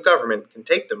act of government can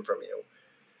take them from you.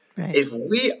 Right. If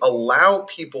we allow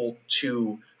people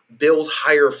to build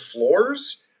higher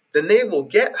floors, then they will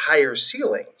get higher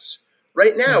ceilings.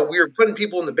 Right now, we're putting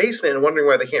people in the basement and wondering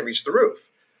why they can't reach the roof.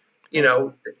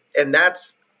 And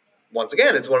that's once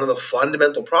again, it's one of the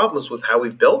fundamental problems with how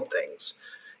we've built things,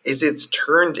 is it's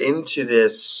turned into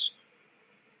this,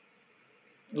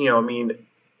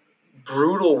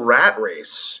 brutal rat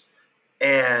race,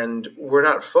 and we're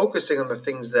not focusing on the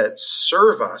things that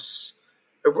serve us.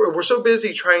 We're so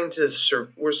busy trying to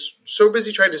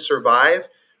survive,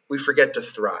 we forget to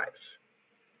thrive.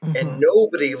 Mm-hmm. And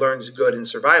nobody learns good in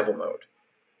survival mode.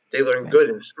 They learn Right. good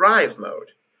in thrive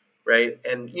mode, right?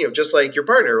 And just like your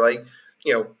partner,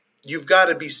 you've got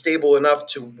to be stable enough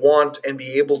to want and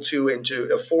be able to and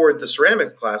to afford the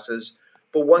ceramic classes.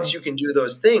 But once Right. you can do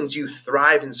those things, you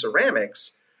thrive in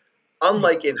ceramics.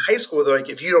 Unlike in high school, they're like,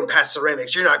 if you don't pass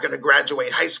ceramics, you're not going to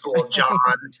graduate high school, John.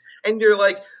 Right. And you're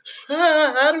like,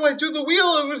 how do I do the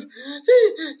wheel?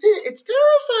 It's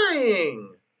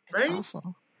terrifying, It's right?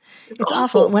 awful. It's It's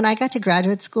awful. awful. When I got to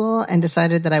graduate school and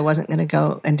decided that I wasn't going to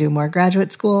go and do more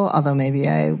graduate school, although maybe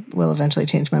I will eventually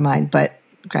change my mind, but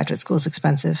graduate school is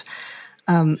expensive.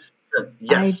 I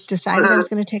Yes. decided I was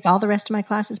going to take all the rest of my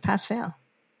classes pass fail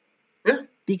Yeah.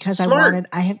 because Smart.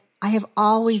 I have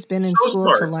always been in So school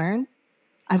to smart. learn.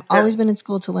 I've Yeah. always been in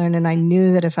school to learn, and I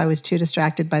knew that if I was too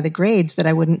distracted by the grades, that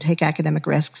I wouldn't take academic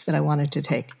risks that I wanted to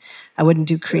take. I wouldn't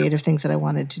do creative things that I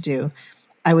wanted to do.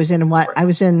 I was in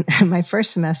my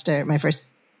first semester, my first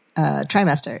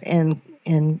trimester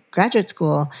in graduate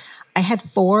school. I had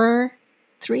four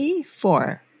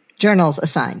journals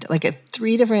assigned, like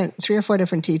three or four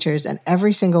different teachers, and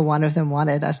every single one of them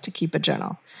wanted us to keep a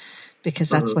journal because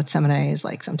that's what seminary is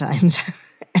like sometimes.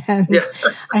 And Yeah.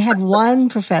 I had one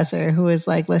professor who was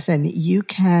like, listen, if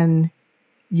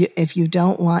you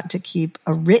don't want to keep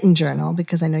a written journal,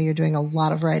 because I know you're doing a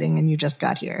lot of writing and you just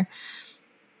got here,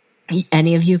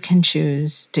 any of you can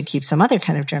choose to keep some other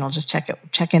kind of journal. Just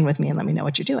check in with me and let me know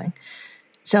what you're doing.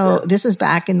 So this was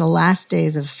back in the last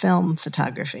days of film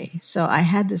photography. So I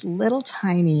had this little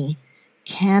tiny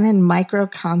Canon micro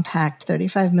compact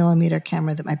 35 millimeter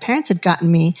camera that my parents had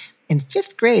gotten me in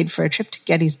 5th grade for a trip to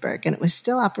Gettysburg, and it was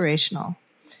still operational.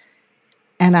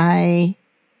 And I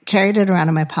carried it around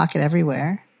in my pocket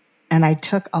everywhere. And I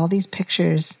took all these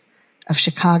pictures of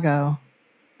Chicago.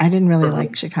 I didn't really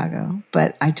like Chicago,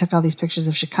 but I took all these pictures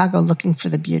of Chicago looking for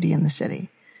the beauty in the city.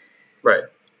 Right.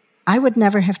 I would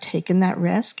never have taken that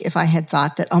risk if I had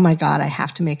thought that, oh my God, I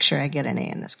have to make sure I get an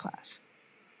A in this class.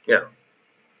 Yeah.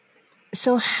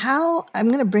 So I'm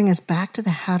going to bring us back to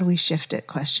the how do we shift it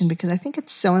question, because I think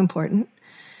it's so important.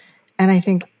 And I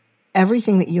think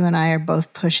everything that you and I are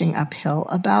both pushing uphill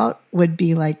about would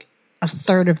be like a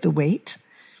third of the weight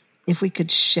if we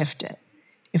could shift it.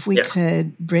 If we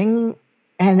could bring,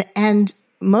 and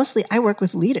mostly I work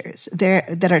with leaders there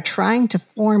that are trying to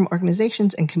form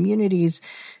organizations and communities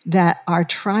that are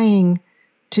trying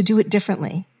to do it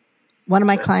differently. One of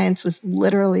my clients was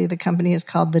literally, the company is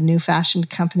called the New Fashioned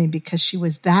Company because she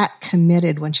was that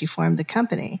committed when she formed the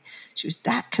company. She was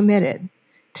that committed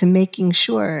to making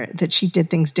sure that she did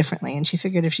things differently. And she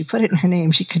figured if she put it in her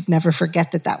name, she could never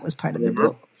forget that that was part of the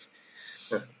rules.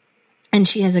 Yeah. And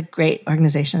she has a great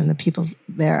organization and the people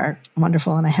there are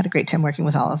wonderful. And I had a great time working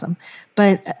with all of them.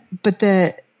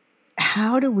 But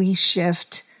how do we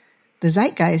shift the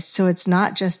zeitgeist so it's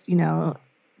not just,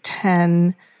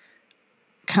 10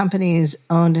 companies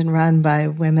owned and run by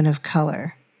women of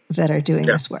color that are doing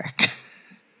this work?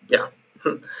 Yeah.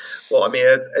 Well, I mean,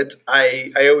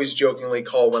 I always jokingly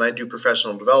call, when I do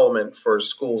professional development for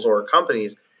schools or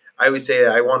companies, I always say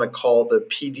I want to call the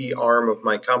PD arm of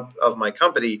my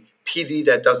company PD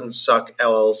that doesn't suck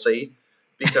LLC,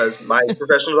 because my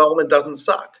professional development doesn't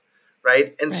suck,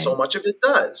 right? And so much of it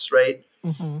does, right?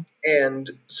 Mm-hmm. And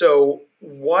so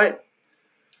what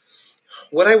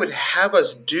I would have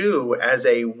us do as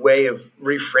a way of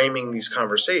reframing these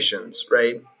conversations,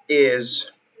 right,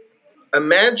 is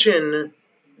imagine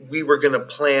we were going to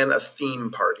plan a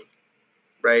theme party,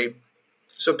 right?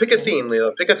 So pick a theme,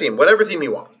 Leila. Pick a theme, whatever theme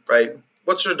you want, right?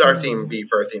 What should our theme be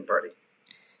for our theme party?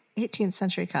 18th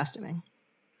century costuming.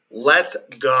 Let's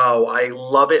go. I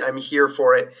love it. I'm here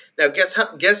for it. Now, guess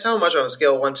how much on a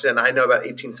scale of 1 to 10 I know about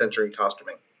 18th century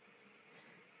costuming?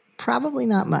 Probably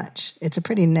not much. It's a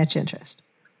pretty niche interest.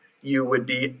 You would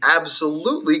be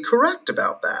absolutely correct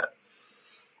about that.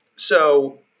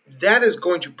 So that is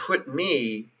going to put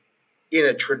me in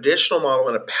a traditional model,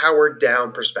 in a powered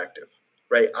down perspective,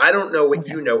 right? I don't know what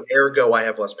you know, ergo I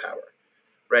have less power,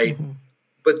 right? Mm-hmm.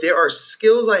 But there are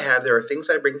skills I have, there are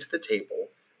things I bring to the table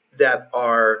that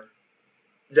are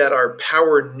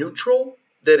power neutral,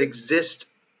 that exist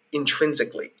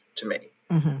intrinsically to me,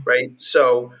 right?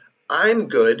 So I'm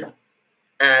good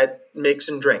at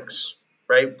mixing drinks,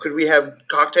 right? Could we have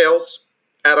cocktails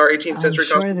at our 18th century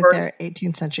cocktail party? I'm sure that there are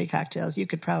 18th century cocktails. You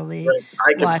could probably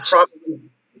I could watch probably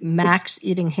Max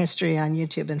eating history on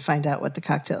YouTube and find out what the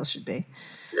cocktails should be.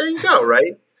 There you go,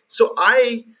 right? So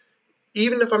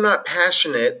even if I'm not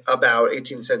passionate about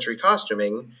 18th century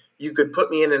costuming, you could put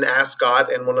me in an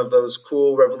ascot and one of those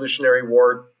cool Revolutionary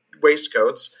War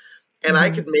waistcoats, and I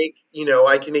could make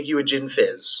you a gin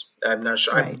fizz. I'm not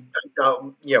sure. Right.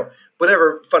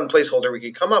 Whatever fun placeholder we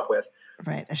could come up with.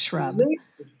 Right. A shrub.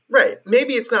 Right.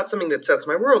 Maybe it's not something that sets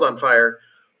my world on fire,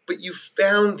 but you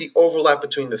found the overlap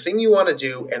between the thing you want to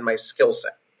do and my skill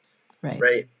set. Right.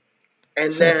 Right.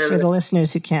 And for the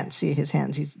listeners who can't see his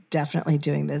hands, he's definitely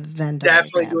doing the Venn diagram.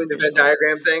 Definitely doing the Venn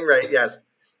diagram thing, right? Yes.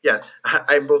 Yes.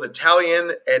 I'm both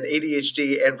Italian and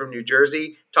ADHD and from New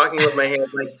Jersey, talking with my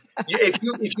hands. Like, if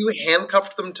you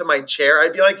handcuffed them to my chair,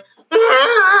 I'd be like,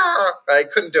 "Ah!" I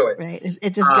couldn't do it. Right.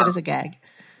 It's as good as a gag.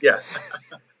 Yeah.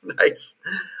 Nice.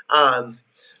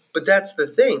 But that's the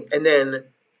thing. And then,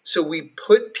 so we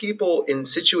put people in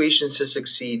situations to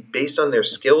succeed based on their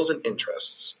skills and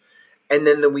interests. And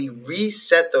then we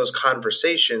reset those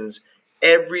conversations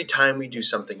every time we do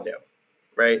something new,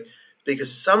 right?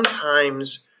 Because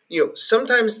sometimes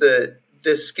the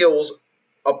skills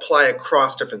apply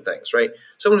across different things, right?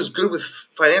 Someone who's good with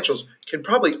financials can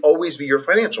probably always be your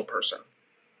financial person,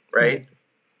 right?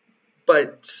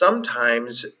 But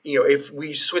sometimes, if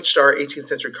we switched our 18th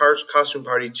century costume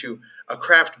party to a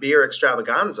craft beer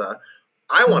extravaganza,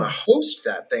 I want to host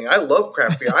that thing. I love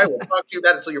craft beer. I will talk to you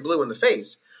about it until you're blue in the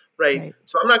face. Right.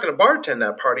 So I'm not going to bartend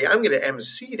that party. I'm going to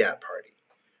MC that party.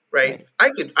 Right.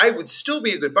 I would still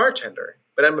be a good bartender,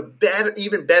 but I'm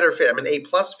even better fit. I'm an A+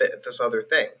 fit at this other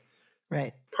thing.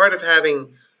 Right. Part of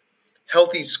having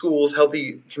healthy schools,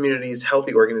 healthy communities,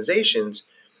 healthy organizations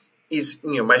is,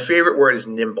 my favorite word is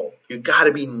nimble. You got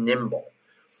to be nimble.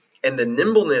 And the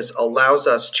nimbleness allows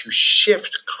us to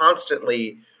shift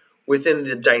constantly within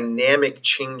the dynamic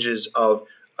changes of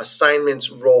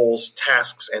assignments, roles,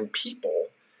 tasks, and people,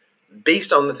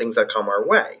 based on the things that come our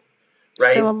way,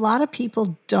 right? So a lot of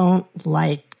people don't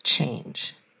like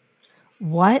change.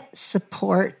 What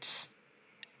supports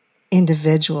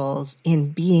individuals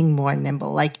in being more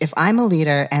nimble? Like, if I'm a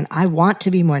leader and I want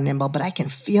to be more nimble, but I can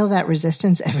feel that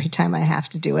resistance every time I have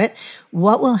to do it,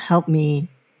 what will help me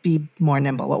be more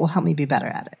nimble? What will help me be better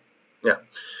at it? Yeah.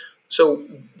 So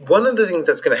one of the things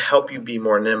that's going to help you be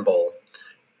more nimble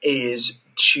is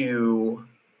to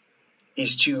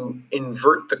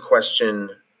invert the question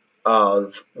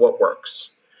of what works,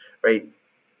 right?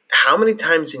 How many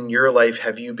times in your life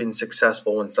have you been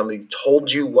successful when somebody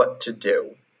told you what to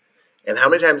do? And how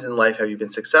many times in life have you been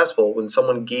successful when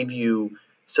someone gave you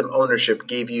some ownership,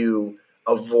 gave you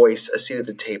a voice, a seat at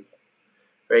the table,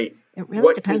 right? It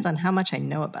really depends on how much I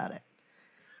know about it.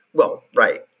 Well,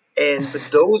 right. But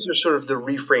those are sort of the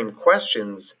reframed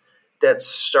questions that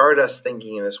start us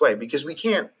thinking in this way, because we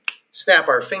can't snap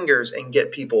our fingers and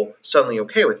get people suddenly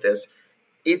okay with this.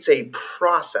 It's a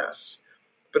process.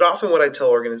 But often what I tell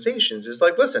organizations is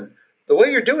like, listen, the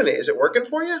way you're doing it, is it working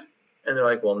for you? And they're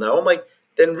like, well, no. I'm like,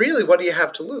 then really, what do you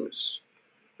have to lose,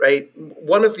 right?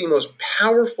 One of the most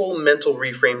powerful mental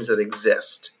reframes that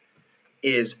exist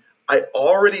is, I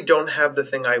already don't have the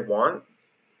thing I want,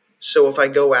 so if I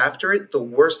go after it, the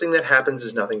worst thing that happens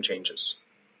is nothing changes.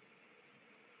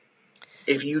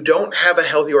 If you don't have a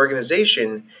healthy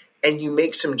organization and you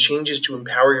make some changes to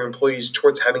empower your employees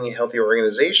towards having a healthy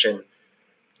organization,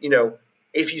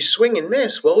 if you swing and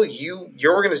miss, well,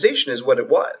 your organization is what it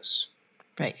was.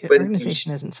 Right. Your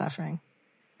organization isn't suffering.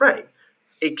 Right.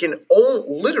 It can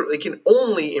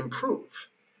only improve.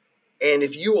 And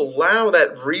if you allow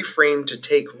that reframe to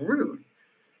take root,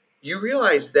 you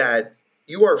realize that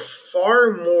you are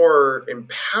far more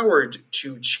empowered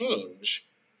to change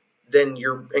than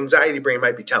your anxiety brain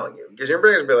might be telling you. Because your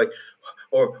brain is going to be like,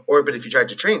 but if you try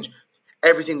to change,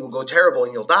 everything will go terrible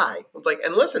and you'll die. It's like,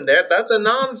 and listen, that's a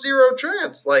non-zero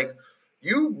chance. Like,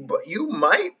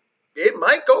 it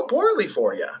might go poorly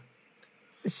for you.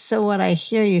 So what I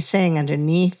hear you saying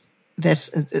underneath this,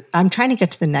 I'm trying to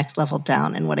get to the next level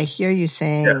down. And what I hear you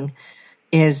saying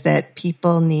is that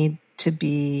people need to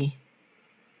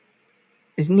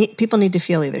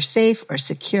feel either safe or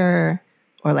secure,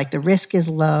 or like the risk is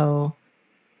low,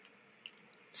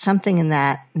 something in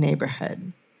that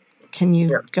neighborhood. Can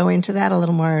you go into that a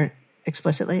little more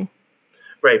explicitly?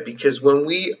 Right, because when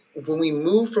we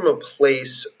move from a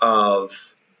place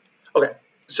of,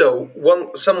 so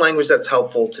some language that's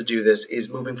helpful to do this is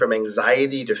moving from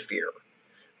anxiety to fear,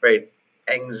 right?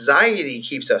 Anxiety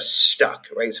keeps us stuck,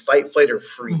 right? It's fight, flight, or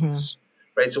freeze,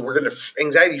 right? So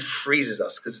anxiety freezes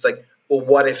us because it's like, well,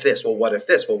 what if this? Well, what if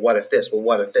this? Well, what if this? Well,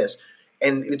 what if this?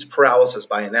 And it's paralysis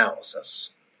by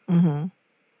analysis. Mm-hmm.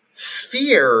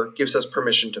 Fear gives us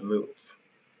permission to move.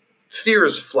 fear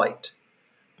is flight,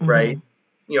 right?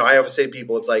 You know, I always say to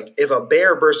people, it's like, if a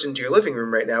bear burst into your living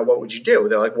room right now, what would you do?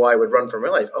 They're like, well, I would run for my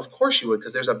life. Of course you would,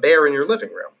 because there's a bear in your living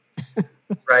room,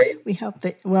 right? We hope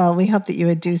that you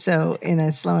would do so in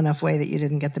a slow enough way that you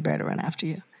didn't get the bear to run after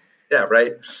you. Yeah,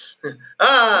 right.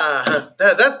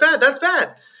 That's bad. That's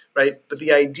bad, right? But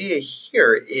the idea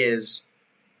here is,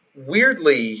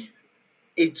 weirdly,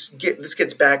 this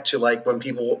gets back to like when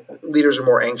leaders are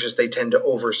more anxious, they tend to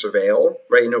over surveil,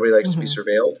 right? Nobody likes to be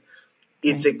surveilled.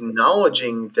 It's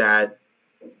acknowledging that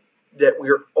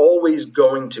we're always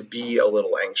going to be a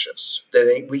little anxious,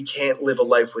 that we can't live a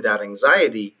life without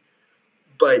anxiety.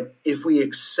 But if we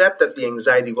accept that the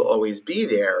anxiety will always be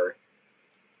there,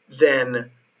 then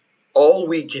all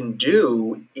we can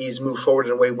do is move forward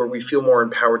in a way where we feel more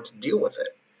empowered to deal with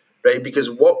it, right? Because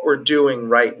what we're doing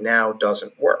right now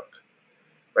doesn't work,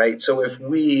 right? So if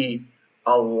we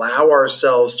allow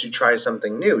ourselves to try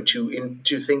something new,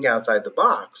 to think outside the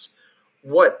box,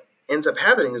 what ends up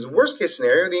happening is, the worst case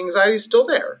scenario, the anxiety is still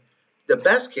there. The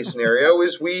best case scenario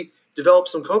is we develop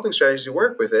some coping strategies to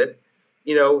work with it,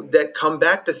 you know, that come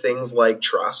back to things like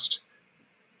trust,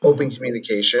 open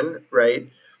communication, right?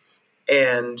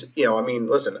 And, you know, I mean,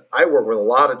 listen, I work with a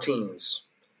lot of teens,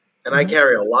 and I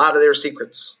carry a lot of their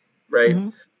secrets, right?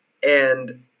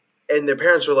 And their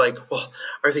parents are like, well,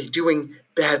 are they doing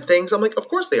bad things? I'm like, of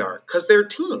course they are, because they're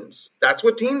teens. That's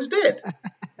what teens did.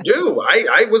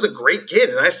 I was a great kid,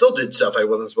 and I still did stuff I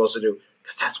wasn't supposed to do,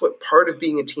 because that's what part of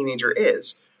being a teenager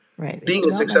is. Right. Being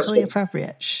it's developmentally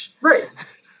appropriate. Right.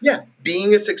 Yeah.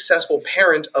 Being a successful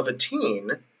parent of a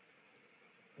teen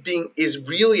is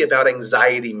really about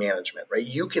anxiety management, right?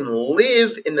 You can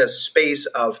live in the space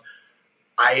of,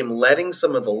 I am letting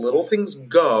some of the little things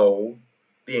go,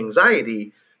 the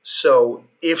anxiety. So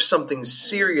if something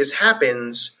serious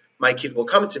happens, my kid will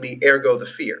come to me, ergo the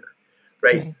fear,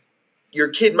 right? Your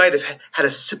kid might have had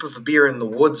a sip of a beer in the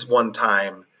woods one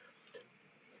time.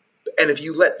 And if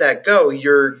you let that go,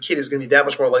 your kid is going to be that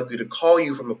much more likely to call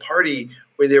you from a party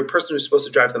where the person who's supposed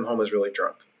to drive them home is really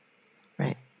drunk.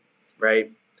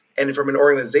 Right? And from an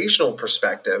organizational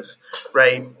perspective,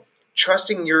 right,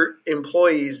 trusting your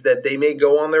employees that they may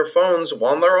go on their phones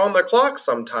while they're on their clock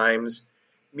sometimes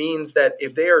means that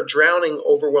if they are drowning,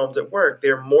 overwhelmed at work,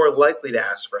 they're more likely to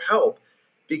ask for help,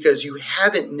 because you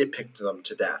haven't nitpicked them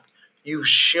to death. You've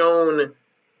shown,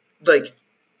 like,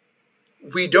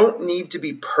 we don't need to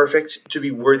be perfect to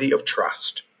be worthy of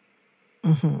trust.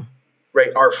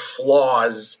 Right? Our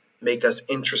flaws make us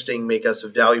interesting, make us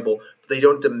valuable. But they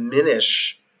don't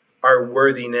diminish our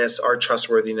worthiness, our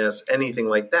trustworthiness, anything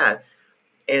like that.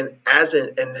 And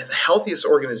and the healthiest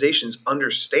organizations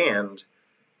understand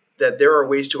that there are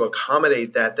ways to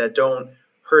accommodate that don't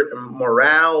hurt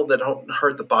morale, that don't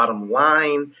hurt the bottom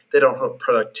line, that don't hurt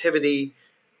productivity,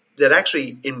 that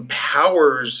actually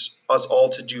empowers us all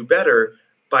to do better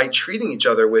by treating each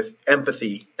other with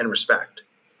empathy and respect.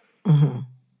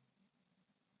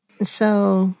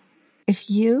 So if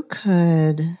you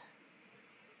could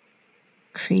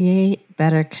create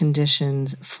better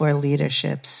conditions for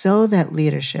leadership so that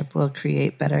leadership will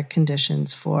create better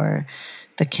conditions for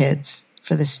the kids,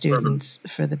 for the students,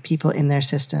 for the people in their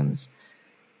systems,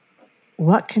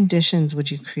 what conditions would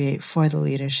you create for the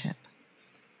leadership?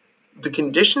 The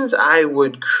conditions I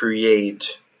would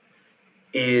create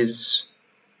is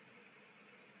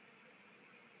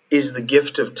the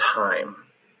gift of time.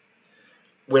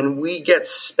 When we get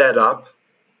sped up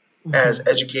as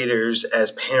educators,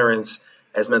 as parents,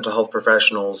 as mental health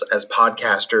professionals, as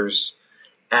podcasters,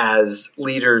 as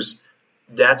leaders,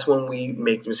 that's when we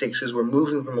make mistakes, because we're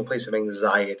moving from a place of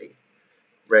anxiety,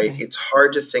 right? It's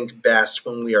hard to think best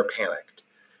when we are panicked.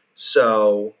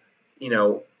 So, you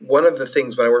know, one of the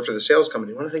things when I worked for the sales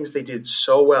company, one of the things they did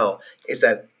so well is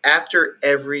that after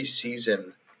every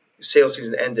sales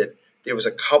season ended, there was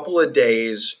a couple of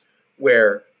days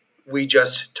where we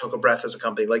just took a breath as a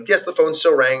company. Like, yes, the phone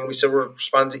still rang and we still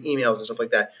responded to emails and stuff like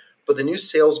that, but the new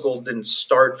sales goals didn't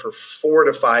start for 4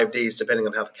 to 5 days, depending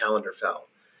on how the calendar fell.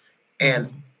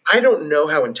 And I don't know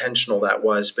how intentional that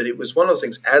was, but it was one of those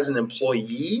things. As an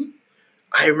employee,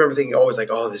 I remember thinking always like,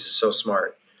 oh, this is so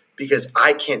smart, because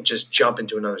I can't just jump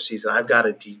into another season. I've got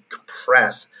to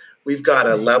decompress. We've got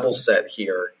a level set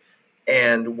here.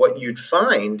 And what you'd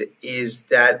find is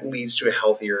that leads to a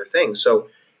healthier thing. So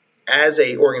as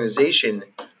a organization,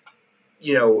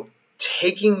 you know,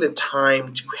 taking the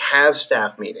time to have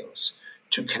staff meetings,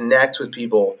 to connect with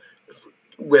people,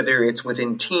 whether it's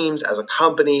within teams, as a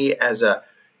company, as an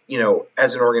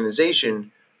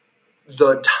organization,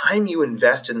 the time you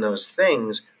invest in those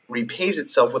things repays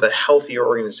itself with a healthier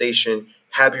organization,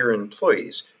 happier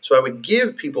employees. So I would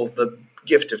give people the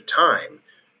gift of time,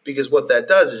 because what that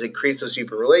does is it creates those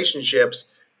deeper relationships.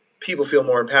 People feel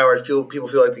more empowered. People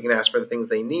feel like they can ask for the things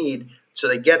they need, so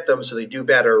they get them, so they do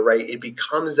better, right? It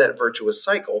becomes that virtuous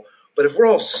cycle. But if we're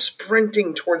all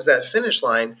sprinting towards that finish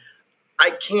line, I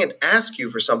can't ask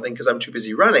you for something because I'm too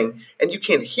busy running, and you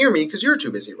can't hear me because you're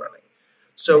too busy running.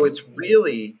 So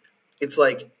Right. it's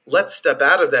like, let's step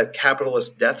out of that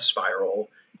capitalist death spiral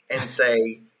and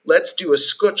say, let's do a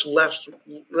scotch left.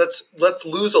 Let's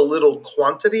lose a little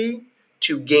quantity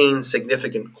to gain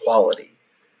significant quality.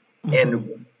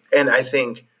 Mm-hmm. And I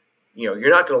think, you're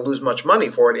not going to lose much money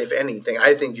for it. If anything,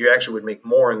 I think you actually would make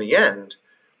more in the end,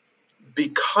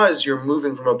 because you're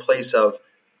moving from a place of,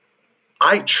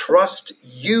 I trust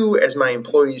you as my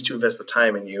employees to invest the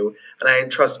time in you, and I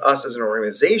trust us as an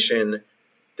organization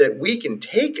that we can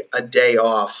take a day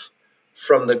off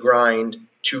from the grind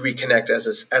to reconnect as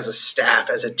a staff,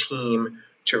 as a team,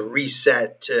 to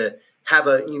reset, to have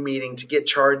a meeting, to get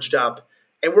charged up.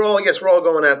 And we're all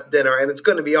going out to dinner, and it's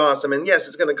going to be awesome. And yes,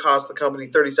 it's going to cost the company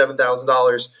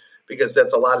 $37,000 because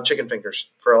that's a lot of chicken fingers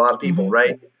for a lot of people, Mm-hmm.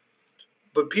 right?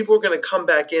 But people are going to come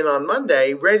back in on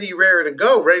Monday ready, rare to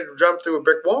go, ready to jump through a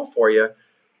brick wall for you,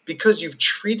 because you've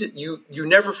treated you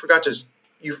never forgot to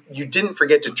you didn't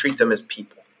forget to treat them as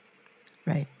people.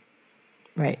 Right.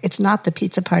 Right. It's not the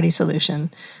pizza party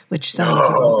solution, which so many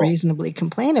people No. reasonably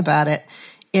complain about it.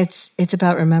 It's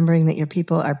about remembering that your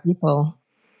people are people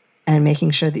and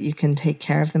making sure that you can take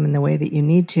care of them in the way that you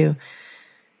need to.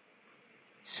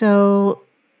 So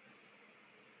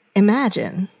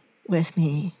imagine with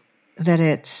me that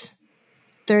it's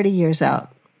 30 years out.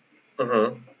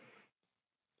 Mm-hmm.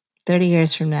 30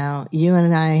 years from now, you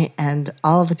and I and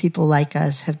all of the people like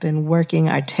us have been working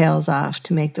our tails off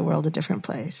to make the world a different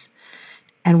place.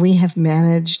 And we have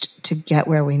managed to get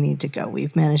where we need to go.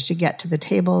 We've managed to get to the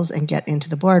tables and get into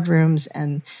the boardrooms,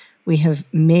 and we have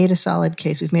made a solid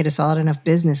case. We've made a solid enough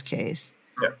business case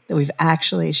that we've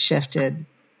actually shifted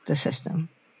the system.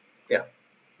 Yeah.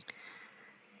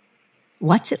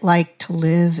 What's it like to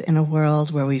live in a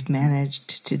world where we've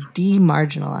managed to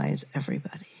demarginalize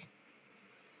everybody?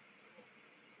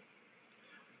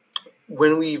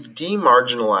 When we've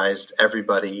demarginalized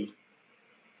everybody,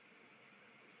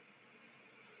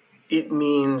 it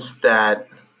means that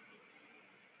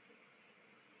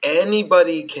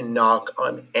anybody can knock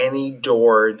on any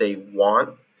door they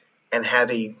want and have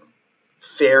a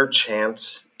fair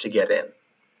chance to get in.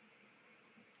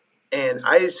 And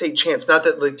I say chance, not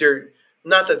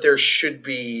that there should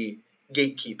be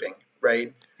gatekeeping,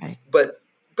 right? Right. But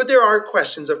there are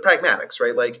questions of pragmatics,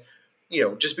 right? Like,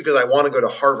 just because I want to go to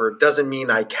Harvard doesn't mean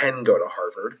I can go to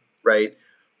Harvard, right?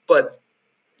 But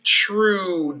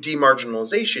true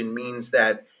demarginalization means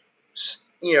that,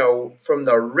 from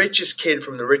the richest kid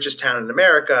from the richest town in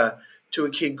America to a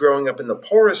kid growing up in the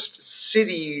poorest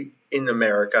city in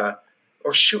America,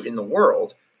 or in the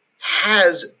world,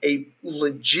 has a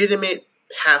legitimate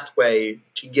pathway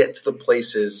to get to the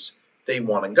places they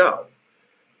want to go,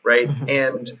 right?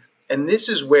 Mm-hmm. And this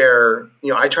is where,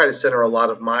 I try to center a lot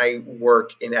of my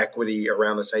work in equity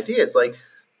around this idea. It's like,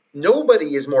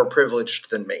 nobody is more privileged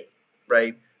than me,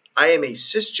 right? I am a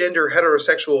cisgender,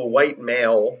 heterosexual, white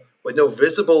male with no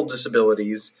visible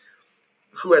disabilities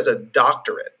who has a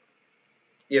doctorate,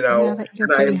 Yeah, that you're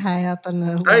and pretty high up on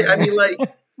the I ladder. mean, like,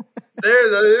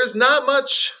 there's not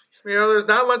much, there's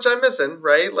not much I'm missing,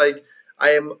 right? Like, I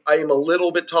am a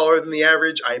little bit taller than the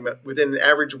average. I'm within an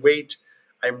average weight.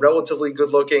 I'm relatively good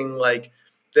looking. Like,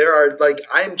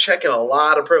 I'm checking a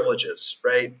lot of privileges,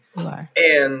 right? You are.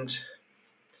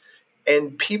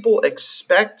 And people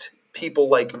expect people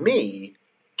like me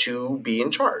to be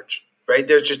in charge, right?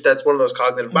 That's one of those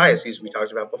cognitive biases we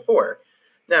talked about before.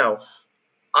 Now,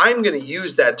 I'm going to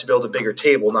use that to build a bigger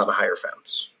table, not a higher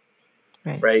fence,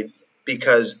 right?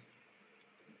 Because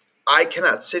I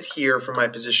cannot sit here from my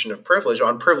position of privilege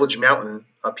on Privilege Mountain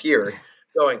up here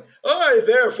going, I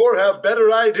therefore have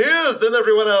better ideas than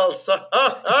everyone else.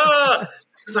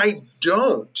 Because I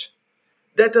don't.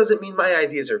 That doesn't mean my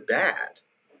ideas are bad,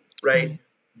 right?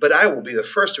 But I will be the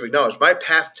first to acknowledge my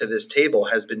path to this table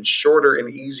has been shorter and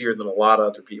easier than a lot of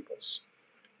other people's,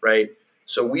 right?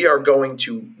 So we are going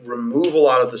to remove a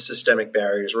lot of the systemic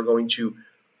barriers. We're going to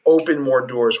open more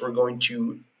doors. We're going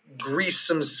to grease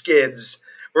some skids.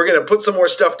 We're going to put some more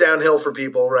stuff downhill for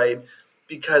people, right?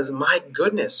 Because my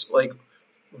goodness, like,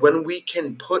 when we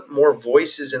can put more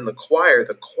voices in the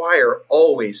choir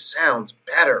always sounds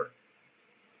better.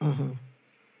 Mm-hmm.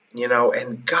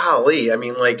 And golly, I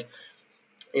mean, like,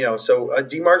 so a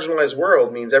demarginalized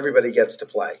world means everybody gets to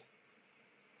play.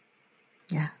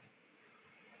 Yeah.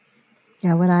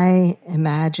 Yeah, when I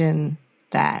imagine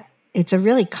that, it's a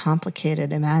really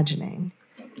complicated imagining.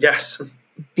 Yes.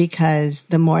 because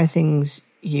the more things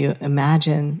you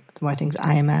imagine, the more things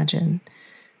I imagine,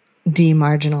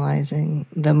 demarginalizing,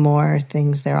 the more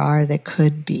things there are that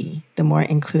could be, the more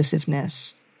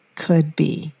inclusiveness could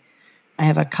be. I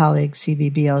have a colleague,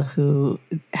 CB Beal, who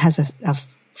has a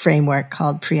framework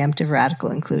called preemptive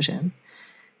radical inclusion.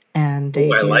 And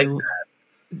they I like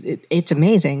it's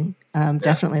amazing.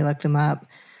 Definitely look them up.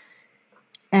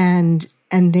 And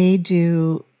they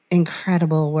do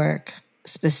incredible work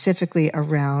specifically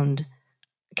around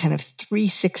kind of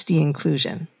 360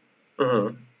 inclusion.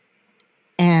 Mm-hmm.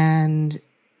 And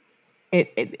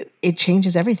it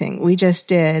changes everything.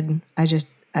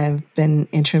 I've been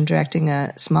interim directing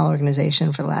a small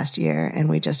organization for the last year, and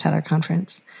we just had our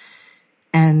conference.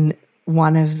 And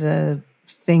one of the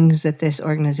things that this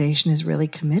organization is really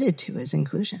committed to is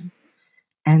inclusion.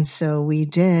 And so we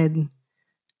did,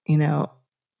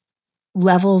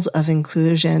 levels of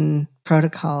inclusion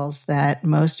protocols that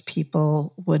most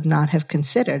people would not have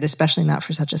considered, especially not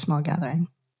for such a small gathering.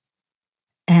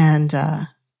 And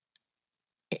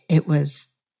it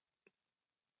was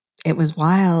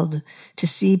wild to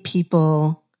see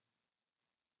people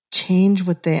change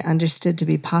what they understood to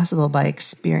be possible by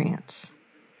experience,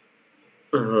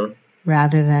 mm-hmm.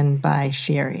 rather than by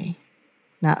theory.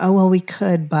 Not, we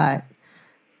could, but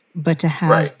to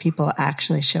have people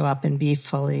actually show up and be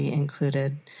fully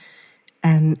included.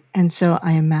 And so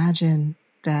I imagine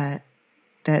that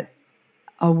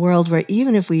a world where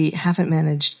even if we haven't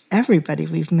managed everybody,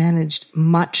 we've managed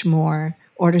much more,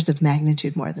 orders of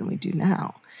magnitude more than we do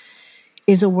now,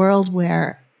 is a world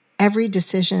where every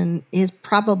decision is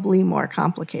probably more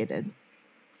complicated.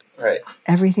 Right.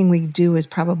 Everything we do is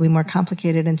probably more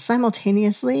complicated and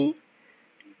simultaneously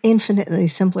infinitely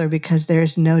simpler because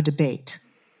there's no debate.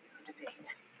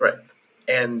 Right.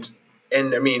 And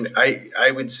I mean,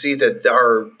 I would see that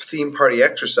our theme party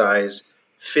exercise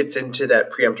fits into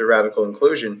that preemptive radical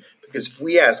inclusion, because if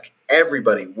we ask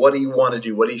everybody, what do you want to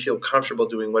do? What do you feel comfortable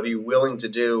doing? What are you willing to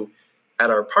do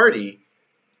at our party?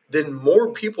 Then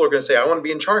more people are going to say, I want to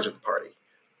be in charge of the party.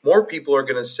 More people are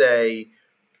going to say,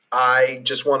 I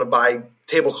just want to buy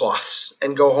tablecloths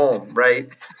and go home,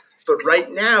 right? But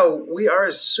right now, we are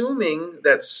assuming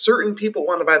that certain people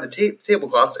want to buy the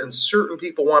tablecloths and certain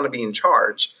people want to be in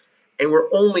charge. And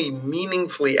we're only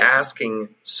meaningfully asking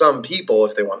some people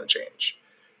if they want to change,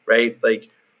 right? Like,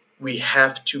 we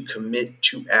have to commit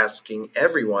to asking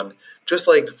everyone. Just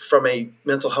like from a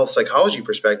mental health psychology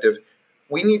perspective,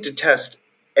 we need to test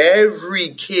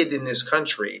every kid in this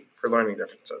country for learning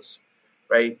differences,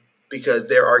 right? Because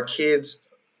there are kids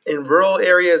in rural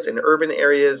areas, in urban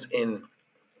areas, in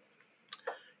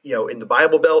the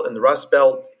Bible Belt, in the Rust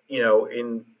Belt,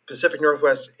 in Pacific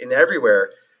Northwest, in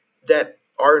everywhere, that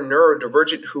are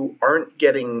neurodivergent, who aren't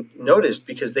getting noticed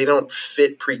because they don't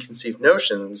fit preconceived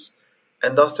notions,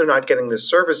 and thus they're not getting the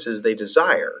services they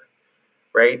desire,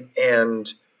 right?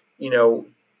 And,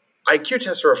 IQ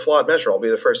tests are a flawed measure, I'll be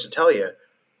the first to tell you,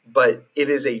 but it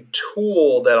is a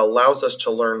tool that allows us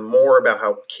to learn more about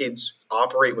how kids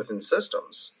operate within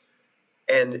systems.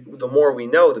 And the more we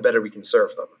know, the better we can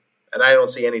serve them. And I don't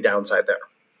see any downside there.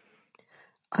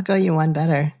 I'll go you one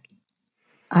better.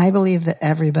 I believe that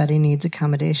everybody needs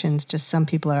accommodations, just some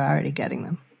people are already getting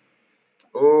them.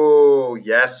 Oh,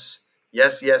 yes.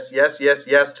 Yes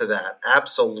to that.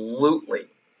 Absolutely.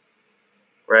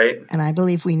 Right? And I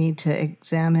believe we need to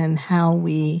examine how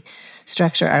we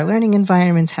structure our learning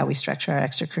environments, how we structure our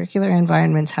extracurricular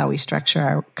environments, how we structure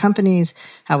our companies,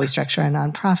 how we structure our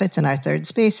nonprofits and our third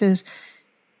spaces,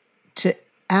 to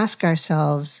ask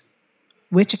ourselves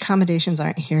which accommodations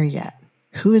aren't here yet.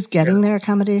 Who is getting their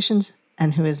accommodations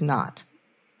and who is not?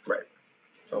 Right.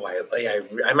 Oh,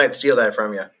 I might steal that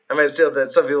from you. I might steal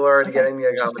that. Some people are already getting the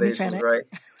accommodations, right?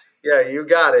 Yeah, you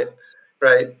got it.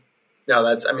 Right. No,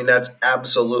 that's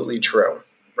absolutely true.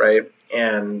 Right.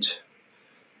 And,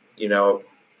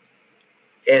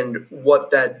 and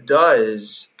what that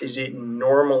does is it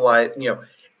normalize,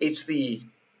 it's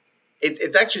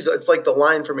like the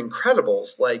line from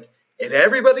Incredibles, like, if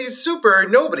everybody's super,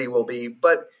 nobody will be.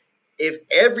 But if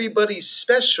everybody's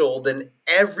special, then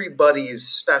everybody is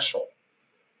special,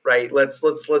 right? Let's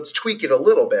tweak it a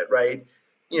little bit, right?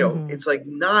 It's like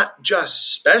not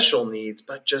just special needs,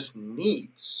 but just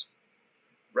needs,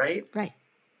 right? Right.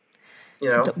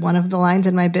 One of the lines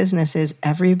in my business is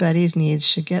everybody's needs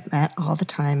should get met all the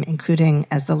time, including,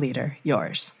 as the leader,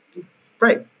 yours.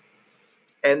 Right.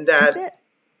 And that's it.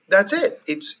 That's it.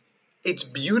 It's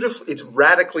beautiful. It's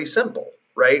radically simple,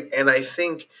 right? And I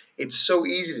think it's so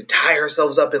easy to tie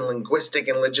ourselves up in linguistic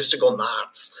and logistical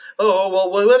knots. Oh,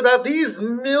 well, what about these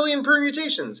million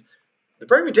permutations? The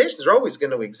permutations are always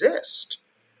going to exist,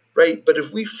 right? But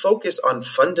if we focus on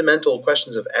fundamental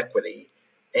questions of equity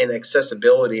and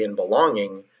accessibility and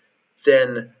belonging,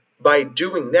 then by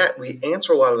doing that, we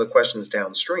answer a lot of the questions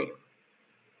downstream,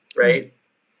 right?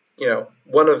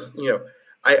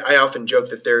 I often joke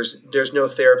that there's no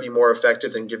therapy more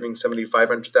effective than giving somebody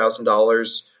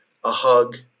 $500,000, a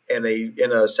hug, and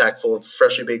a sack full of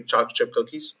freshly baked chocolate chip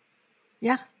cookies.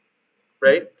 Yeah.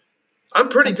 Right? I'm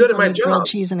pretty good at my job. Grilled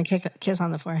cheese and a kiss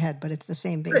on the forehead, but it's the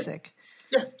same basic.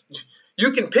 Right. Yeah.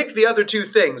 You can pick the other two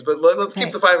things, but let's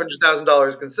keep the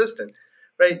 $500,000 consistent.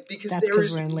 Right? Because that's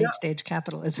because we're in late stage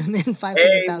capitalism and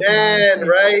 $500,000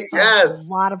 right? solves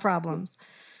a lot of problems.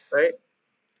 Right?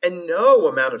 And no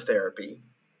amount of therapy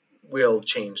will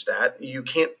change that. You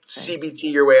can't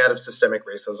CBT your way out of systemic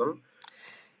racism.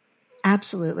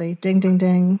 Absolutely. Ding, ding,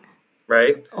 ding.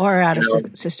 Right. Or out of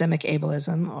systemic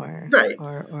ableism or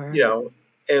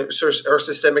or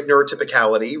systemic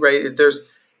neurotypicality, right?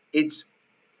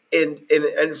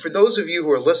 And for those of you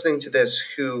who are listening to this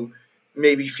who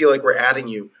maybe feel like we're adding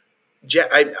you,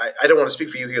 I don't want to speak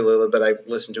for you here, Lila, but I've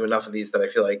listened to enough of these that I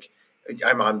feel like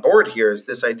I'm on board here. Is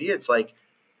this idea? It's like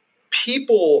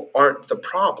people aren't the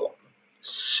problem.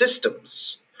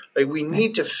 Systems. Like we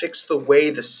need to fix the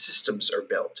way the systems are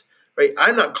built. Right?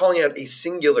 I'm not calling out a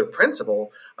singular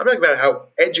principle. I'm talking about how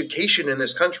education in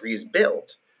this country is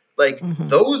built. Like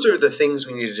those are the things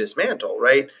we need to dismantle,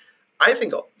 right? I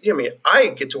think, I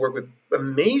get to work with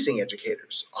amazing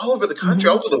educators all over the country,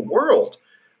 all over the world.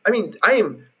 I mean, I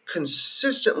am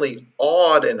consistently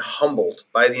awed and humbled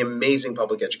by the amazing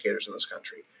public educators in this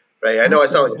country. Right? I know I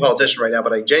sound like a politician right now,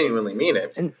 but I genuinely mean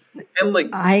it. And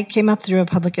I came up through a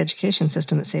public education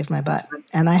system that saved my butt.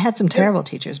 And I had some terrible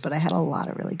teachers, but I had a lot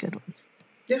of really good ones.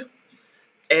 Yeah.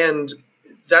 And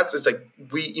it's like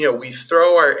we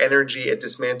throw our energy at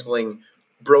dismantling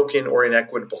broken or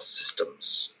inequitable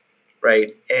systems,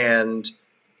 right? And,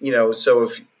 so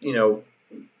if,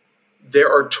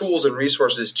 there are tools and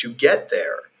resources to get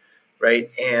there,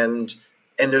 right? And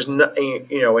there's no,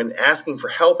 and asking for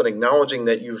help and acknowledging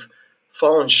that you've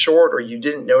fallen short or you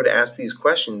didn't know to ask these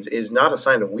questions is not a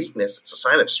sign of weakness. It's a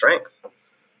sign of strength.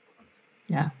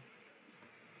 Yeah.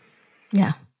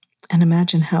 Yeah. And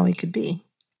imagine how we could be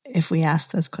if we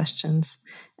asked those questions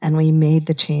and we made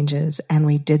the changes and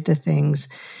we did the things.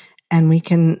 And we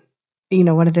can,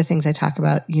 one of the things I talk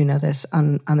about, this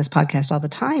on this podcast all the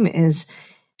time is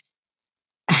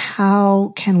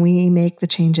how can we make the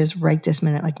changes right this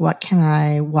minute? Like, what can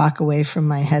I walk away from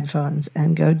my headphones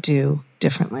and go do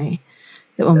differently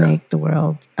that will make the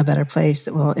world a better place,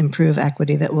 that will improve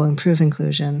equity, that will improve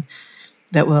inclusion,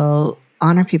 that will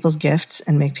honor people's gifts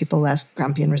and make people less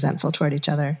grumpy and resentful toward each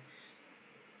other?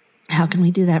 How can we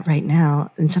do that right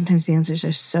now? And sometimes the answers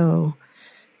are so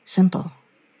simple.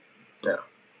 Yeah.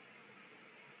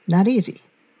 Not easy,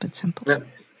 but simple. Yeah.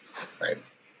 Right.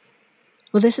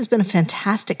 Well, this has been a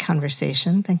fantastic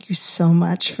conversation. Thank you so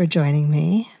much for joining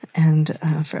me and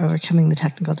for overcoming the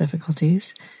technical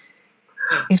difficulties.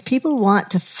 If people want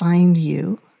to find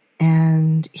you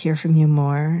and hear from you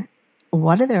more,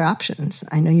 what are their options?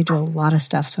 I know you do a lot of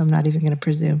stuff, so I'm not even going to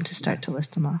presume to start to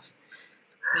list them off.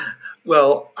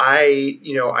 Well, I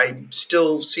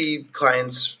still see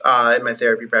clients in my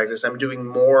therapy practice. I'm doing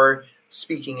more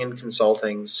speaking and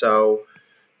consulting. So,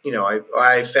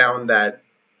 I found that,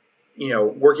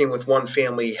 working with one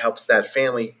family helps that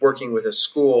family. Working with a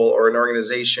school or an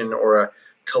organization or a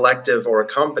collective or a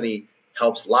company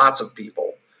helps lots of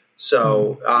people.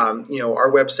 So,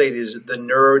 our website is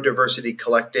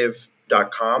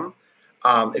theneurodiversitycollective.com.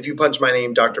 If you punch my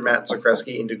name, Dr. Matt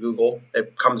Zakreski, into Google,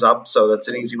 it comes up. So that's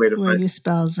an easy way to find. Will you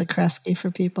spell Zakreski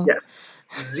for people? Yes.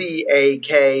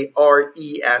 Zakreski.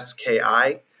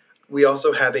 We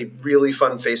also have a really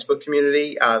fun Facebook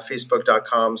community,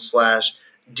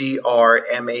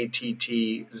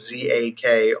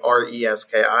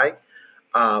 facebook.com/DRMATTZAKRESKI.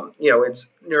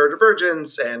 It's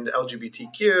neurodivergence and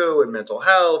LGBTQ and mental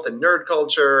health and nerd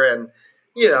culture. And,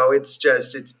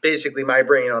 it's basically my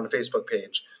brain on a Facebook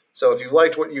page. So if you've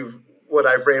liked what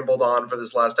I've rambled on for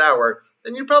this last hour,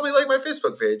 then you probably like my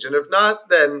Facebook page. And if not,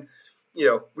 then,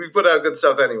 we put out good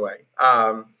stuff anyway.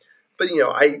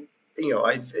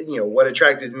 What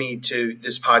attracted me to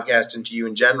this podcast and to you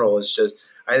in general is just,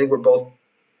 I think we're both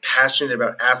passionate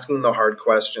about asking the hard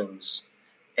questions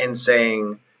and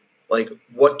saying, like,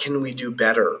 what can we do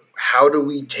better? How do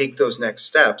we take those next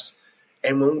steps?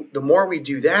 And the more we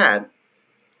do that,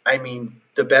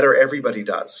 the better everybody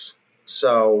does.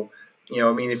 So,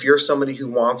 if you're somebody who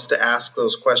wants to ask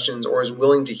those questions or is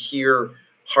willing to hear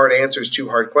hard answers to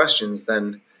hard questions,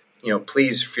 then,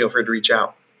 please feel free to reach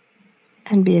out.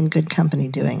 And be in good company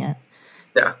doing it.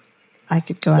 Yeah. I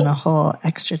could go on a whole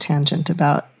extra tangent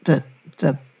about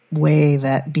the way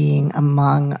that being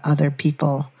among other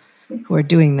people who are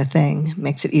doing the thing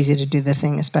makes it easy to do the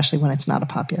thing, especially when it's not a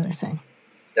popular thing.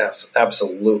 Yes,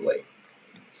 absolutely.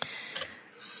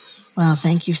 Well,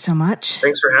 thank you so much.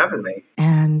 Thanks for having me.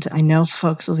 And I know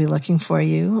folks will be looking for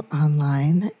you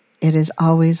online. It is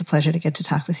always a pleasure to get to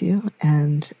talk with you,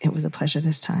 and it was a pleasure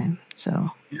this time.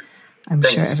 So I'm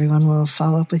sure everyone will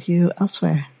follow up with you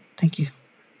elsewhere. Thank you.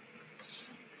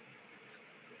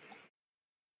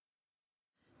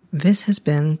 This has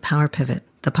been Power Pivot,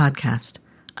 the podcast.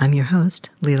 I'm your host,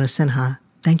 Leela Sinha.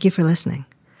 Thank you for listening.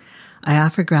 I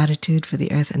offer gratitude for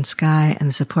the earth and sky and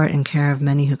the support and care of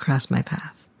many who cross my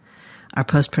path. Our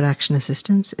post-production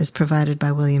assistance is provided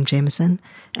by William Jameson,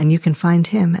 and you can find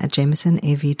him at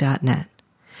jamesonav.net.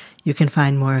 You can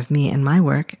find more of me and my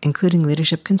work, including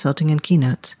leadership consulting and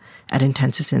keynotes, at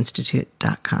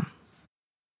intensivesinstitute.com.